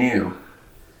 he knew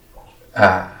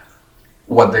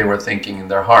what they were thinking in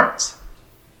their hearts.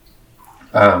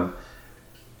 And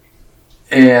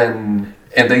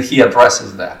then he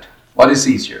addresses that. What is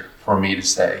easier for me to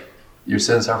say? Your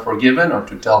sins are forgiven, or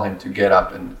to tell him to get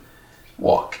up and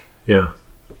walk? Yeah.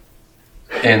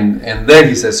 And then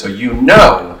he says, so you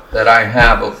know that I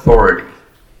have authority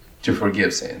to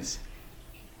forgive sins.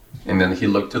 And then he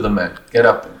looked to the men, get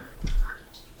up and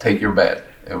take your bed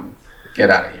and get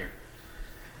out of here.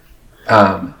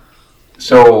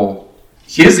 So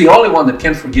he's the only one that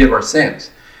can forgive our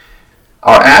sins.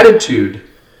 Our attitude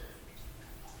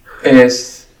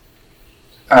is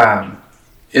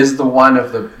the one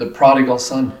of the prodigal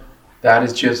son. That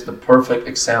is just the perfect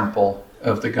example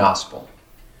of the gospel.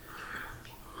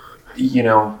 You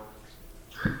know,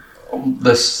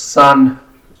 the son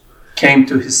came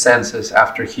to his senses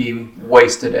after he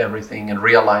wasted everything and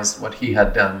realized what he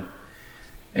had done.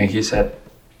 And he said,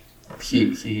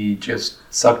 he just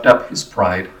sucked up his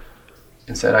pride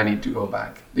and said, I need to go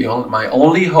back. My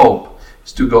only hope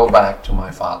is to go back to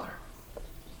my father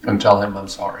and tell him I'm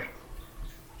sorry.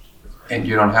 And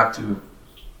you don't have to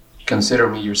consider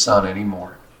me your son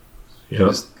anymore. Yep.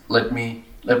 Just let me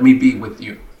be with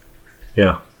you.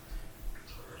 Yeah.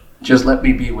 Just let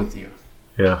me be with you.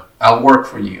 Yeah. I'll work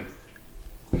for you.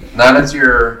 Not as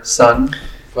your son,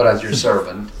 but as your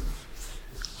servant.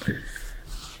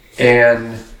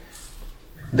 And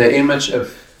the image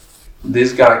of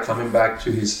this guy coming back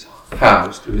to his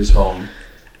house, to his home,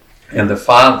 and the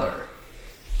father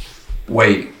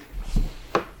waiting.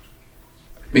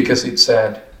 Because it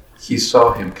said he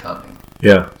saw him coming.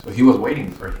 Yeah. So he was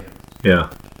waiting for him. Yeah.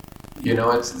 You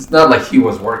know, it's not like he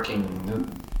was working,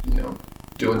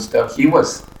 doing stuff. He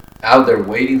was out there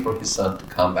waiting for his son to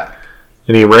come back.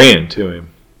 And he ran to him.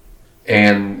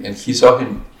 And he saw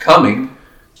him coming,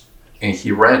 and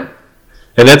he ran.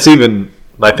 And that's even,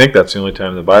 I think that's the only time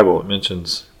in the Bible it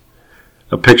mentions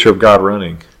a picture of God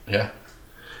running. Yeah.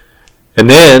 And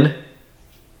then,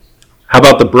 how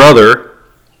about the brother?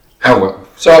 Oh, well.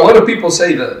 So a lot of people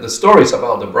say the stories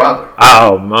about the brother.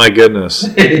 Oh, my goodness.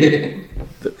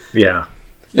 Yeah.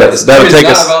 Yeah, the story is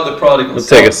not about the prodigal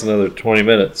son. It'll take us another 20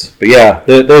 minutes. But yeah,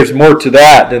 there's more to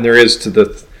that than there is to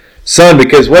the son,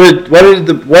 because what did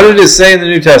it say in the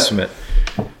New Testament?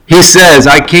 He says,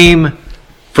 I came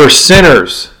for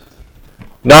sinners,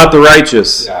 not the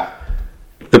righteous. Yeah.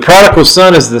 The prodigal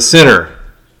son is the sinner.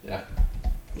 Yeah.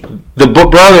 The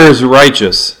brother is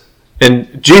righteous.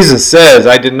 And Jesus says,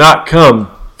 I did not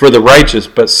come for the righteous,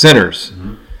 but sinners.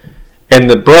 Mm-hmm. And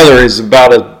the brother is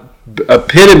about a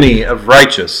epitome of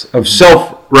righteous, of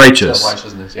self-righteous.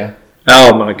 Self-righteousness, yeah.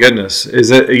 Oh my goodness!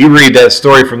 You read that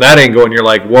story from that angle, and you're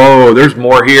like, "Whoa, there's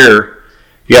more here."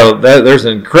 Yeah, there's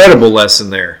an incredible lesson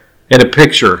there in a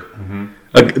picture.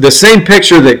 Mm-hmm. The same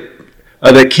picture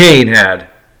that Cain had.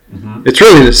 Mm-hmm. It's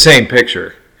really the same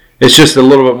picture. It's just a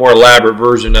little bit more elaborate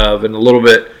version of, and a little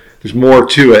bit there's more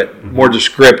to it, mm-hmm. more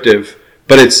descriptive.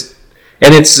 But it's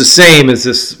the same as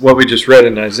this what we just read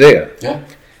in Isaiah. Yeah.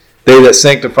 They that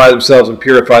sanctify themselves and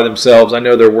purify themselves, I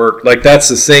know their work. Like that's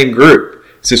the same group.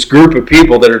 It's this group of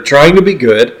people that are trying to be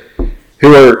good,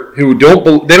 who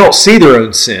don't see their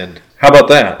own sin. How about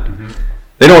that? Mm-hmm.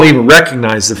 They don't even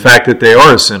recognize the fact that they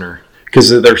are a sinner because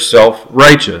they're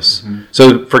self-righteous. Mm-hmm.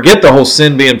 So forget the whole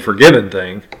sin being forgiven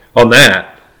thing on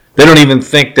that. They don't even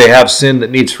think they have sin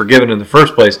that needs forgiven in the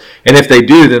first place. And if they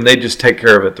do, then they just take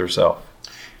care of it themselves.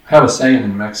 I have a saying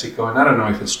in Mexico, and I don't know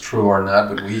if it's true or not,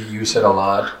 but we use it a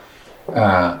lot,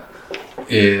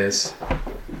 is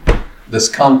the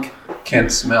skunk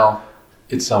can't smell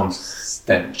its own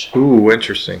stench. Ooh,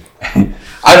 interesting.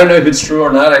 I don't know if it's true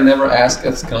or not. I never asked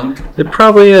a skunk. It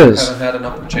probably is. I haven't had an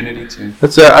opportunity to.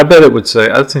 I bet it would say.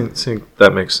 I think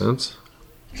that makes sense.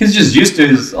 He's just used to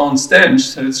his own stench,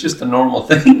 so it's just a normal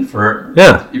thing for.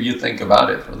 Yeah. If you think about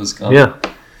it, for the skunk. Yeah.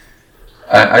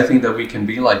 I think that we can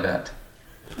be like that.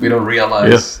 We don't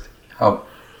realize how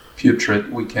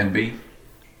putrid we can be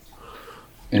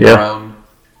in our own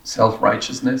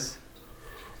self-righteousness.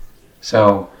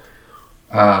 So,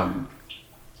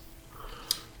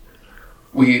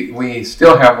 we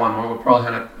still have one more. We're probably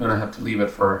going to have to leave it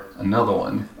for another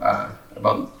one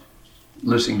about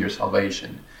losing your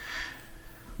salvation.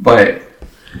 But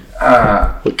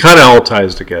it kind of all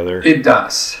ties together. It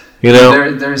does. You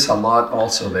know, there's a lot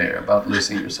also there about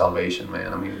losing your salvation,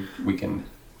 man. I mean, we can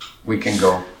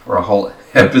go for a whole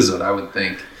episode, I would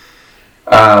think.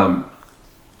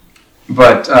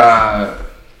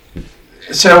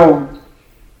 So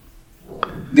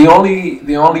the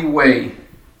only way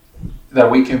that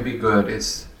we can be good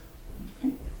is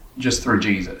just through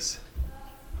Jesus.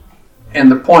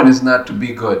 And the point is not to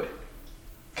be good.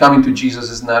 Coming to Jesus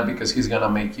is not because he's going to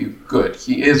make you good.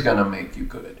 He is going to make you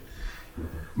good.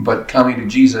 But coming to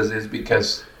Jesus is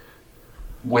because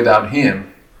without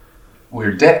him,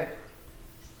 we're dead.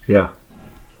 Yeah.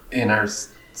 In our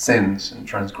sins and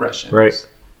transgressions. Right.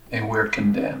 And we're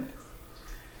condemned.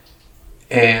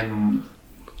 And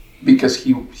because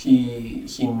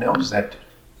he knows that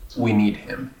we need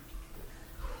him.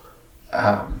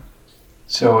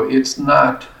 So it's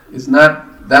not,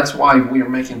 that's why we're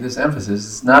making this emphasis.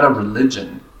 It's not a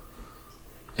religion.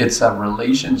 It's a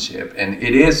relationship. And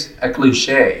it is a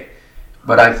cliche,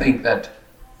 but I think that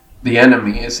the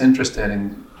enemy is interested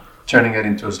in turning it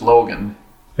into a slogan.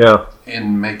 Yeah.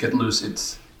 And make it lose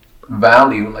its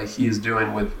value like he's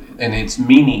doing with, and its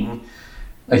meaning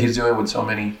like he's doing with so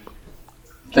many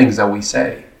things that we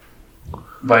say.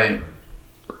 But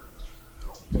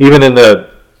even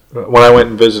when I went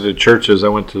and visited churches, I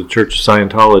went to the Church of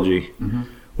Scientology,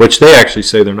 which they actually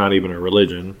say they're not even a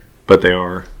religion, but they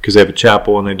are, because they have a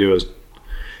chapel and they do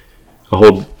a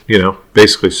whole,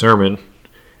 basically sermon.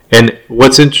 And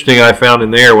what's interesting I found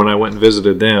in there when I went and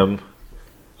visited them,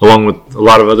 along with a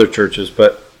lot of other churches,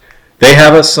 but they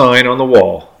have a sign on the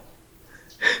wall.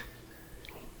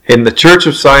 In the Church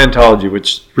of Scientology,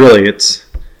 which really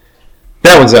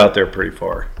that one's out there pretty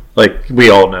far. Like, we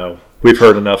all know. We've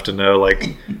heard enough to know,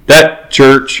 like, that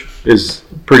church is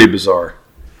pretty bizarre.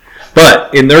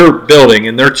 But in their building,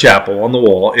 in their chapel, on the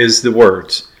wall, is the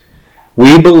words,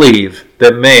 "We believe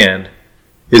that man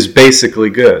is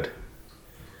basically good."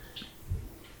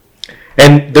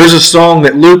 And there's a song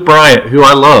that Luke Bryant, who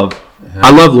I love,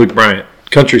 I love Luke Bryant,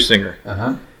 country singer.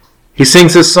 He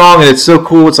sings this song, and it's so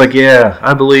cool. It's like, yeah,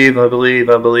 I believe.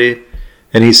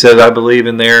 And he says, I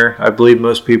believe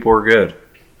most people are good.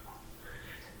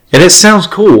 And it sounds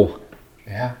cool.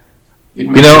 Yeah. It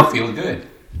makes you feel good.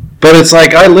 But it's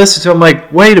like, I listen to him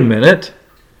like, wait a minute.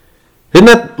 Isn't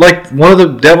that like one of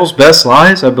the devil's best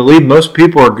lies? I believe most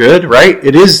people are good, right?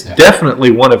 It is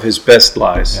definitely one of his best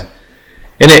lies.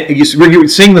 Yeah. And you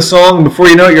sing the song, before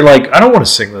you know it, you're like, I don't want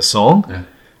to sing this song.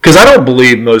 Because I don't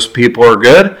believe most people are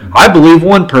good. I believe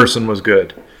one person was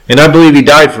good. And I believe he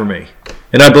died for me.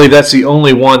 And I believe that's the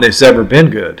only one that's ever been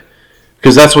good.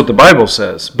 Because that's what the Bible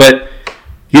says. But,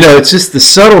 it's just the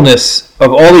subtleness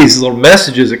of all these little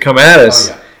messages that come at us.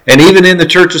 Oh, yeah. And even in the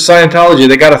Church of Scientology,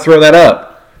 they got to throw that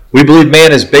up. We believe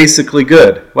man is basically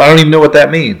good. Well, I don't even know what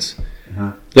that means.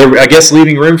 They're, I guess,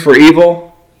 leaving room for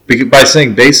evil by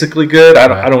saying basically good.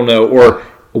 I don't know. Or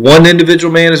one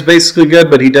individual man is basically good,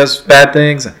 but he does bad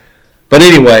things. But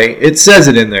anyway, it says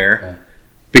it in there.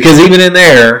 Because even in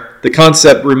there, the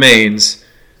concept remains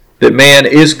that man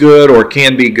is good or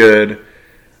can be good.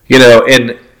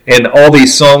 And all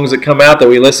these songs that come out that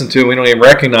we listen to and we don't even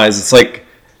recognize, it's like,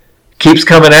 keeps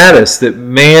coming at us that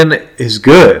man is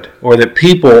good or that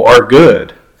people are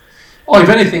good. Well, if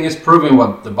anything, it's proving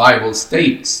what the Bible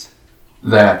states,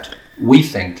 that we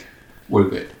think we're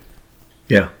good.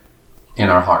 Yeah. In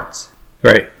our hearts.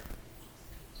 Right.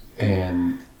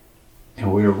 And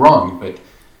we're wrong, but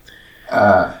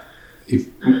if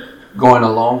going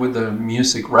along with the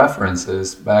music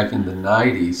references back in the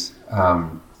 90s,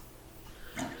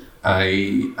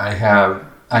 I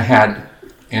had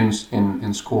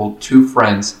in school two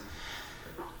friends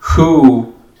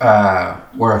who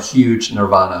were huge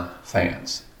Nirvana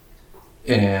fans,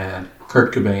 and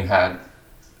Kurt Cobain had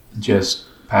just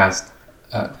passed,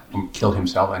 killed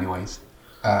himself anyways.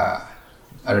 I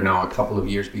don't know, a couple of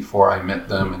years before I met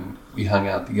them, and we hung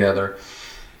out together.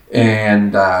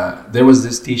 And there was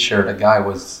this T-shirt a guy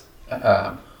was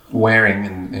wearing,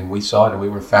 and we saw it, and we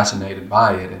were fascinated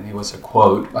by it. And it was a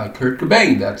quote by Kurt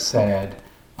Cobain that said,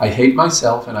 "I hate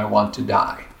myself and I want to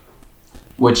die,"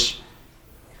 which,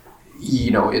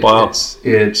 it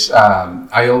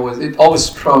always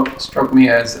struck me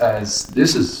as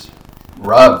this is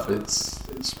rough. It's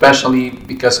especially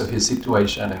because of his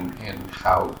situation and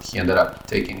how he ended up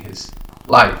taking his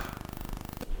life,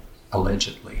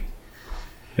 allegedly.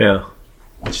 Yeah.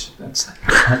 Which that's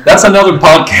another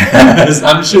podcast.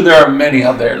 I'm sure there are many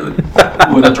out there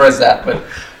that would address that. But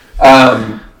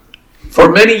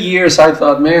for many years, I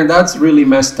thought, man, that's really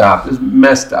messed up. It's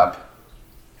messed up.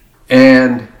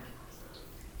 And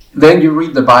then you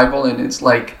read the Bible, and it's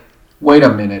like, wait a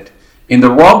minute. In the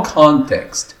wrong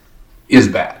context is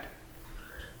bad.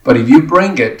 But if you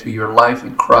bring it to your life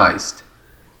in Christ,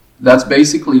 that's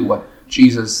basically what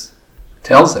Jesus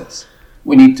tells us.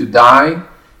 We need to die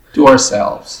to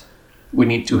ourselves. We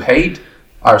need to hate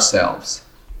ourselves.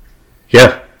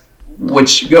 Yeah.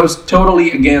 Which goes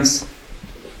totally against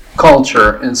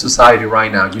culture and society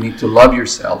right now. You need to love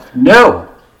yourself. No.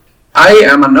 I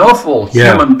am an awful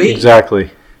human being.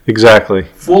 Exactly. Exactly.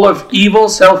 Full of evil,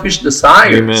 selfish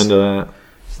desires. Amen to that.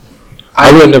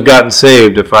 I wouldn't have gotten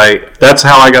saved if that's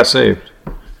how I got saved.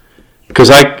 Because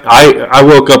I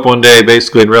woke up one day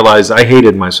basically and realized I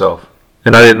hated myself.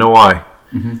 And I didn't know why.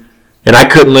 Mm-hmm. And I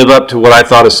couldn't live up to what I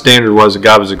thought a standard was that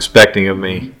God was expecting of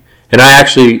me. And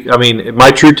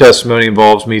my true testimony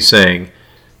involves me saying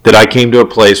that I came to a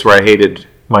place where I hated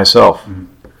myself. Mm-hmm.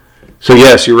 So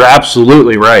yes, you're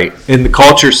absolutely right. And the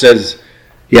culture says,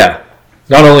 yeah,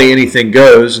 not only anything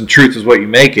goes and truth is what you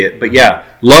make it, but yeah,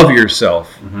 love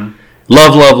yourself. Mm-hmm.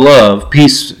 Love,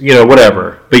 peace,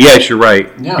 whatever. But yes, you're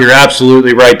right. Yeah. You're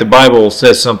absolutely right. The Bible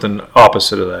says something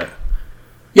opposite of that.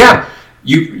 Yeah.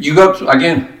 You go to,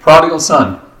 again, prodigal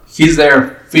son. He's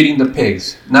there feeding the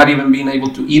pigs, not even being able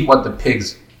to eat what the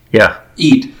pigs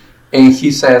eat. And he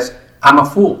says, I'm a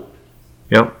fool.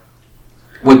 Yep.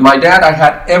 With my dad, I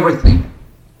had everything.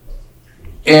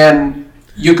 And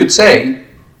you could say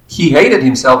he hated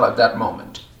himself at that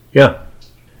moment. Yeah.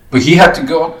 But he had to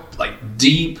go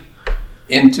deep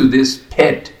into this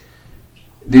pit,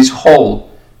 this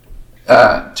hole,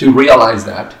 to realize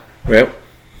that. Yep.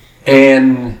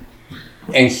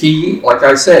 And he, like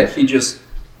I said, he just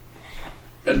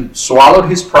swallowed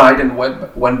his pride and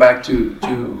went back to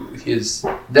his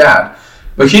dad.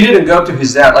 But he didn't go to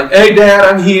his dad like, hey, Dad,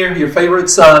 I'm here, your favorite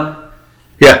son.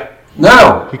 Yeah.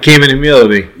 No. He came in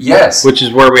humility. Yes. Which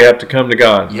is where we have to come to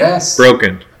God. Yes.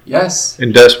 Broken. Yes.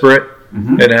 And desperate.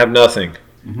 Mm-hmm. And have nothing.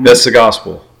 Mm-hmm. That's the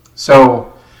gospel.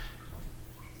 So,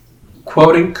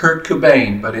 quoting Kurt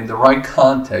Cobain, but in the right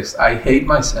context, I hate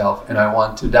myself and I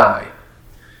want to die.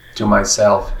 To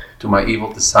myself, to my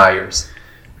evil desires,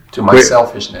 to my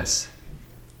selfishness.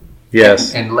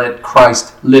 Yes. And let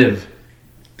Christ live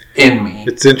in me.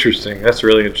 It's interesting. That's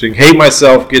really interesting. Hate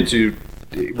myself gets you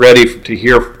ready to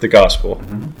hear the gospel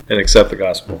and accept the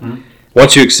gospel. Mm-hmm.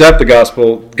 Once you accept the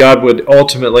gospel, God would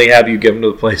ultimately have you given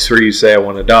to the place where you say, I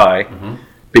want to die,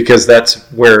 because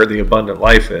that's where the abundant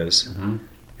life is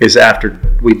after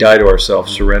we die to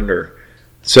ourselves, surrender.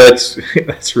 So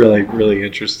that's really, really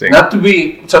interesting.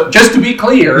 Just to be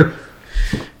clear,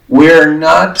 we're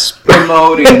not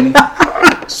promoting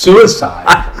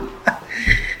suicide.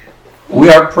 We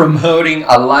are promoting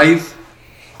a life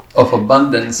of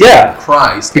abundance in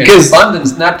Christ. Because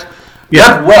abundance, not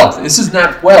wealth. This is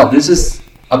not wealth. This is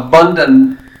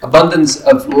abundance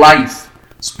of life,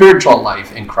 spiritual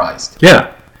life in Christ.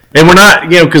 Yeah. And we're not,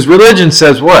 because religion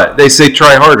says what? They say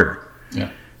try harder.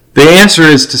 Yeah. The answer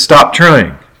is to stop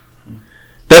trying.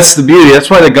 That's the beauty. That's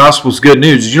why the gospel's good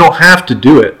news. You don't have to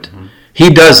do it. Mm-hmm. He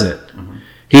does it. Mm-hmm.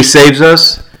 He saves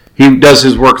us. He does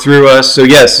his work through us. So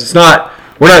yes,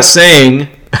 we're not saying,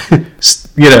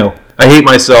 I hate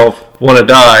myself, want to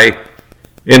die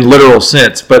in literal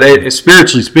sense, but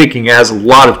spiritually speaking, it has a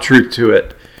lot of truth to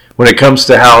it when it comes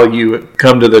to how you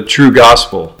come to the true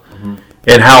gospel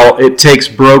and how it takes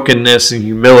brokenness and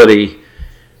humility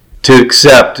to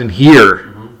accept and hear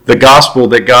the gospel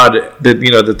that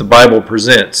that the Bible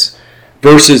presents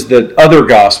versus the other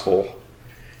gospel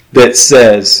that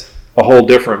says a whole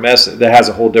different message, that has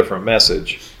a whole different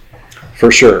message, for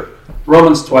sure.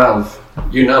 Romans 12,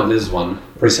 this one.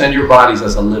 Present your bodies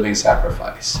as a living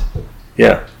sacrifice.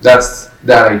 Yeah. That's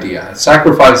that idea.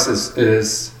 Sacrifice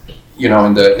is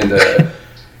in the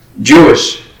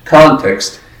Jewish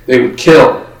context, they would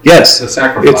kill the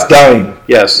sacrifice. It's dying.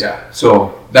 Yes. Yeah.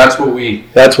 So that's what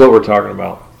we're talking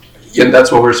about. And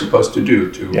that's what we're supposed to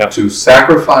do, to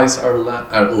sacrifice our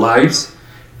lives,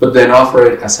 but then offer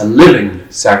it as a living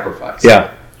sacrifice.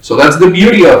 Yeah. So that's the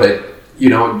beauty of it. You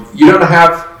don't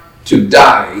have to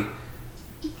die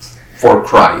for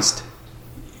Christ.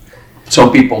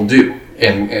 Some people do,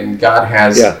 and God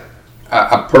has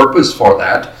a purpose for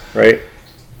that. Right.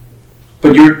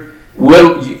 But the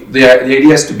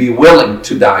idea is to be willing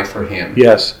to die for Him.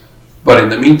 Yes. But in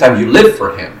the meantime, you live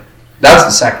for Him. That's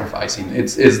the sacrificing.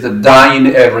 It's the dying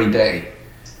every day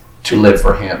to live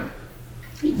for Him.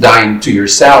 Dying to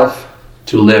yourself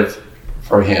to live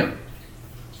for Him.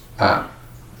 And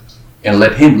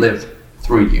let Him live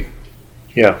through you.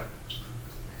 Yeah.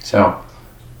 So.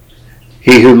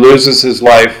 He who loses his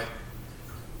life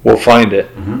will find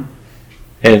it. Mm-hmm.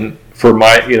 And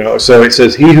so it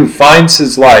says, he who finds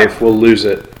his life will lose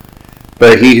it,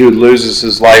 but he who loses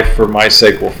his life for my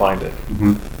sake will find it.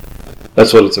 Mm-hmm.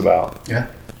 That's what it's about. Yeah.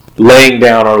 Laying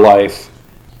down our life,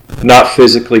 not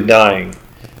physically dying,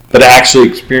 but actually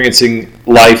experiencing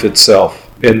life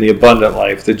itself in the abundant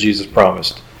life that Jesus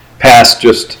promised, past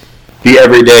just the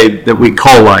everyday that we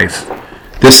call life.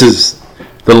 This is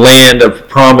the land of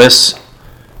promise,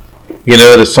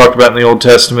 that's talked about in the Old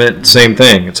Testament. Same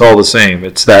thing. It's all the same.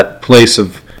 It's that place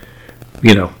of,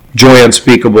 joy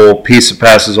unspeakable, peace that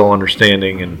passes all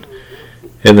understanding, and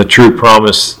the true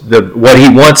promise, that what He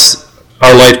wants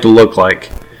our life to look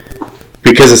like,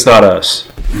 because it's not us,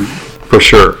 for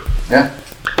sure. Yeah.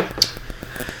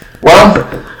 Well,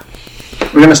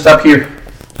 we're going to stop here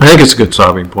I think it's a good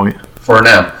stopping point. for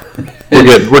now. We're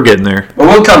good. We're getting there. But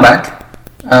we'll come back.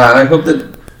 I hope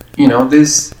that,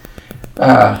 this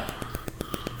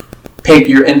pique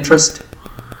your interest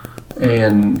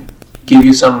and give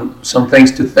you some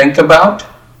things to think about.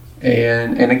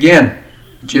 And again,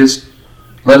 just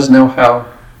let us know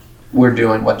how we're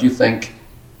doing, what you think.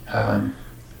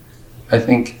 I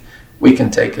think we can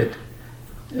take it.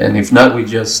 And if not, we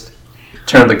just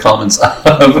turn the comments off.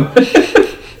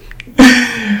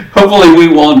 Hopefully we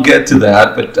won't get to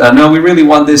that. But no, we really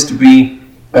want this to be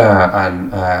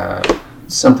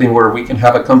something where we can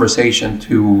have a conversation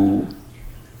to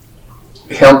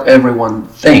help everyone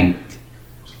think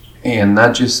and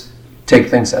not just take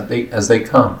things as they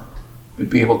come, but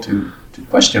be able to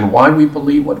question why we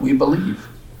believe what we believe.